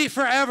with me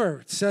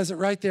forever. It says it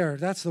right there.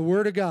 That's the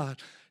word of God.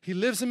 He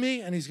lives in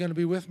me, and he's going to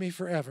be with me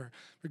forever,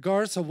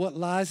 regardless of what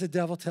lies the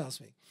devil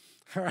tells me.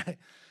 All right.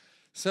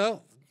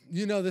 So,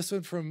 you know this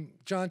one from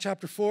John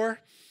chapter 4.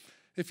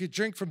 If you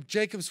drink from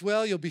Jacob's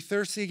well, you'll be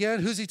thirsty again.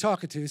 Who's he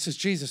talking to? He says,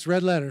 Jesus,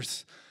 red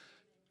letters.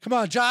 Come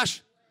on,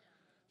 Josh.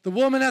 The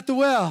woman at the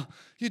well.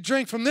 You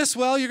drink from this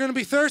well, you're going to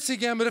be thirsty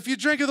again. But if you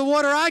drink of the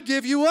water I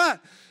give you,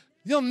 what?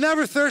 You'll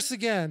never thirst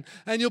again,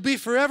 and you'll be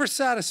forever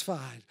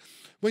satisfied.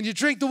 When you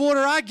drink the water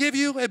I give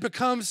you, it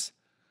becomes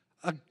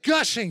a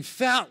gushing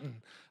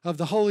fountain of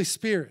the Holy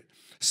Spirit,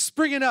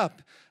 springing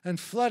up and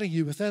flooding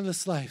you with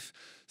endless life.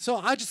 So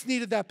I just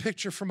needed that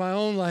picture for my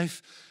own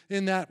life,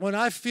 in that when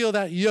I feel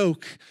that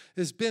yoke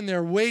has been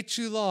there way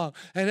too long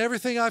and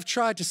everything I've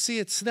tried to see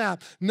it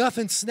snap,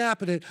 nothing's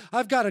snapping it.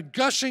 I've got a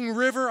gushing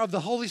river of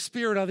the Holy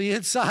Spirit on the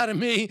inside of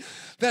me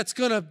that's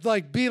going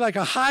to be like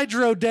a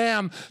hydro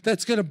dam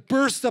that's going to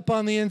burst up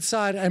on the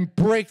inside and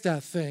break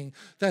that thing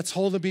that's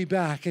holding me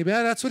back.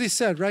 Amen? That's what he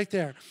said right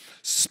there.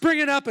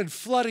 Springing up and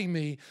flooding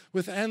me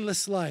with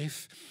endless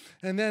life.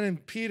 And then in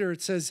Peter,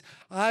 it says,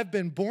 I've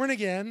been born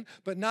again,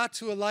 but not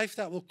to a life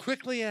that will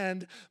quickly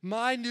end.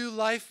 My new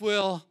life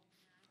will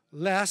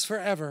last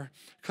forever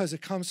because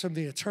it comes from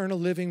the eternal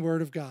living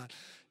word of God.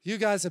 You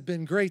guys have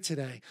been great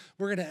today.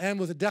 We're going to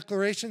end with a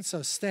declaration,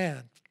 so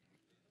stand.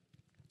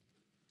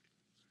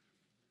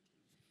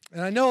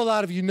 And I know a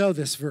lot of you know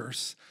this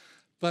verse,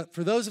 but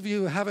for those of you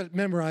who haven't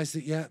memorized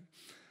it yet,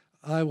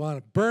 I want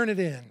to burn it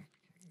in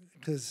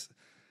because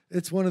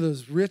it's one of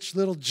those rich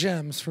little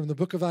gems from the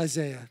book of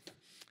Isaiah.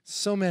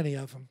 So many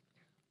of them.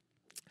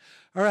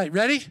 All right,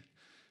 ready?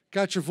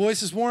 Got your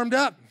voices warmed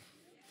up?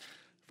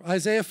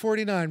 Isaiah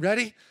 49,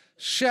 ready?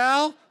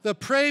 Shall the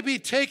prey be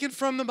taken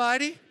from the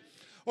mighty,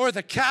 or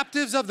the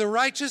captives of the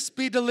righteous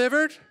be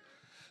delivered?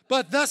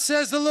 But thus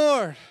says the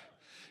Lord,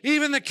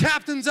 even the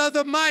captains of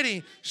the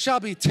mighty shall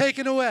be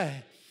taken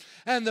away,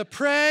 and the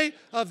prey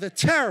of the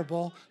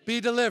terrible be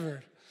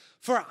delivered.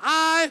 For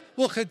I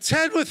will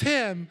contend with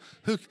him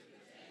who...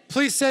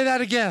 Please say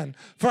that again.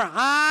 For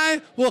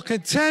I will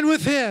contend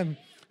with him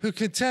who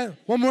contend...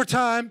 One more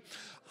time.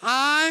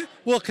 I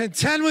will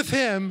contend with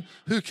him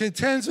who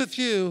contends with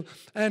you,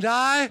 and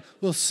I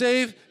will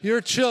save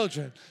your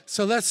children.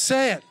 So let's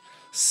say it.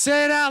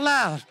 Say it out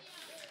loud.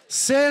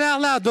 Say it out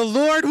loud. The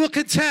Lord will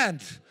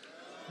contend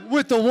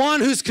with the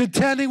one who's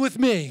contending with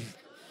me,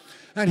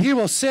 and he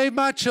will save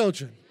my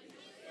children.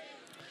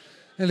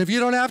 And if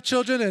you don't have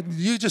children, and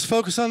you just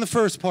focus on the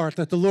first part,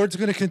 that the Lord's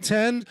going to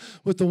contend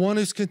with the one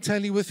who's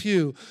contending with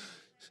you.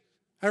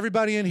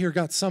 Everybody in here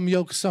got some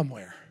yoke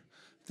somewhere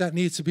that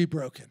needs to be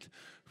broken,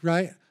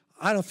 right?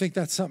 I don't think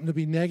that's something to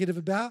be negative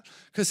about,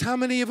 because how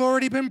many have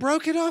already been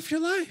broken off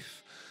your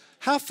life?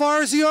 How far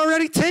has he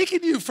already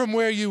taken you from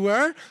where you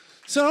were?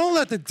 So don't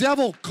let the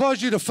devil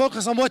cause you to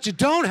focus on what you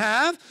don't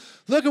have.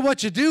 Look at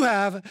what you do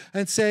have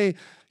and say,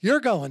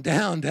 you're going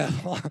down,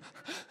 devil.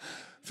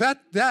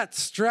 That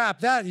strap,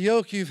 that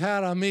yoke you've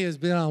had on me has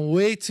been on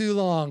way too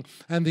long,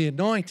 and the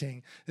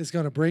anointing is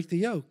going to break the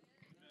yoke.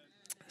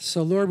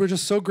 So, Lord, we're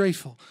just so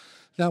grateful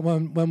that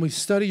when we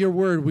study your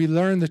word, we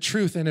learn the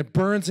truth, and it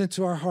burns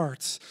into our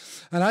hearts.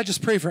 And I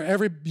just pray for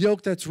every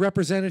yoke that's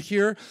represented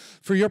here,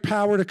 for your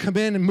power to come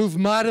in and move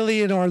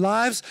mightily in our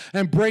lives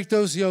and break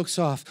those yokes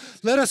off.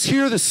 Let us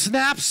hear the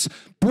snaps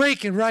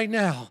breaking right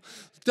now,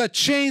 the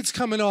chains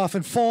coming off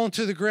and falling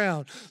to the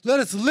ground. Let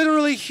us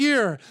literally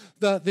hear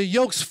the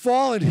yokes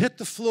fall and hit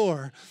the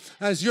floor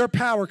as your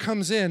power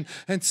comes in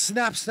and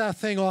snaps that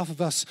thing off of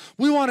us.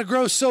 We want to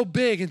grow so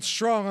big and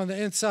strong on the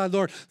inside,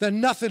 Lord, that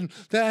nothing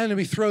the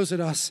enemy throws at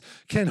us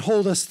can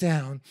hold us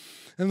down.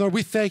 And Lord,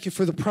 we thank you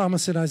for the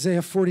promise in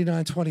Isaiah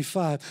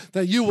 49:25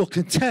 that you will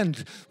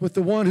contend with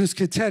the one who's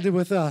contended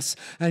with us,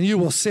 and you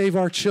will save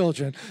our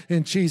children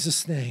in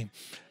Jesus' name.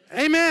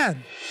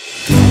 Amen.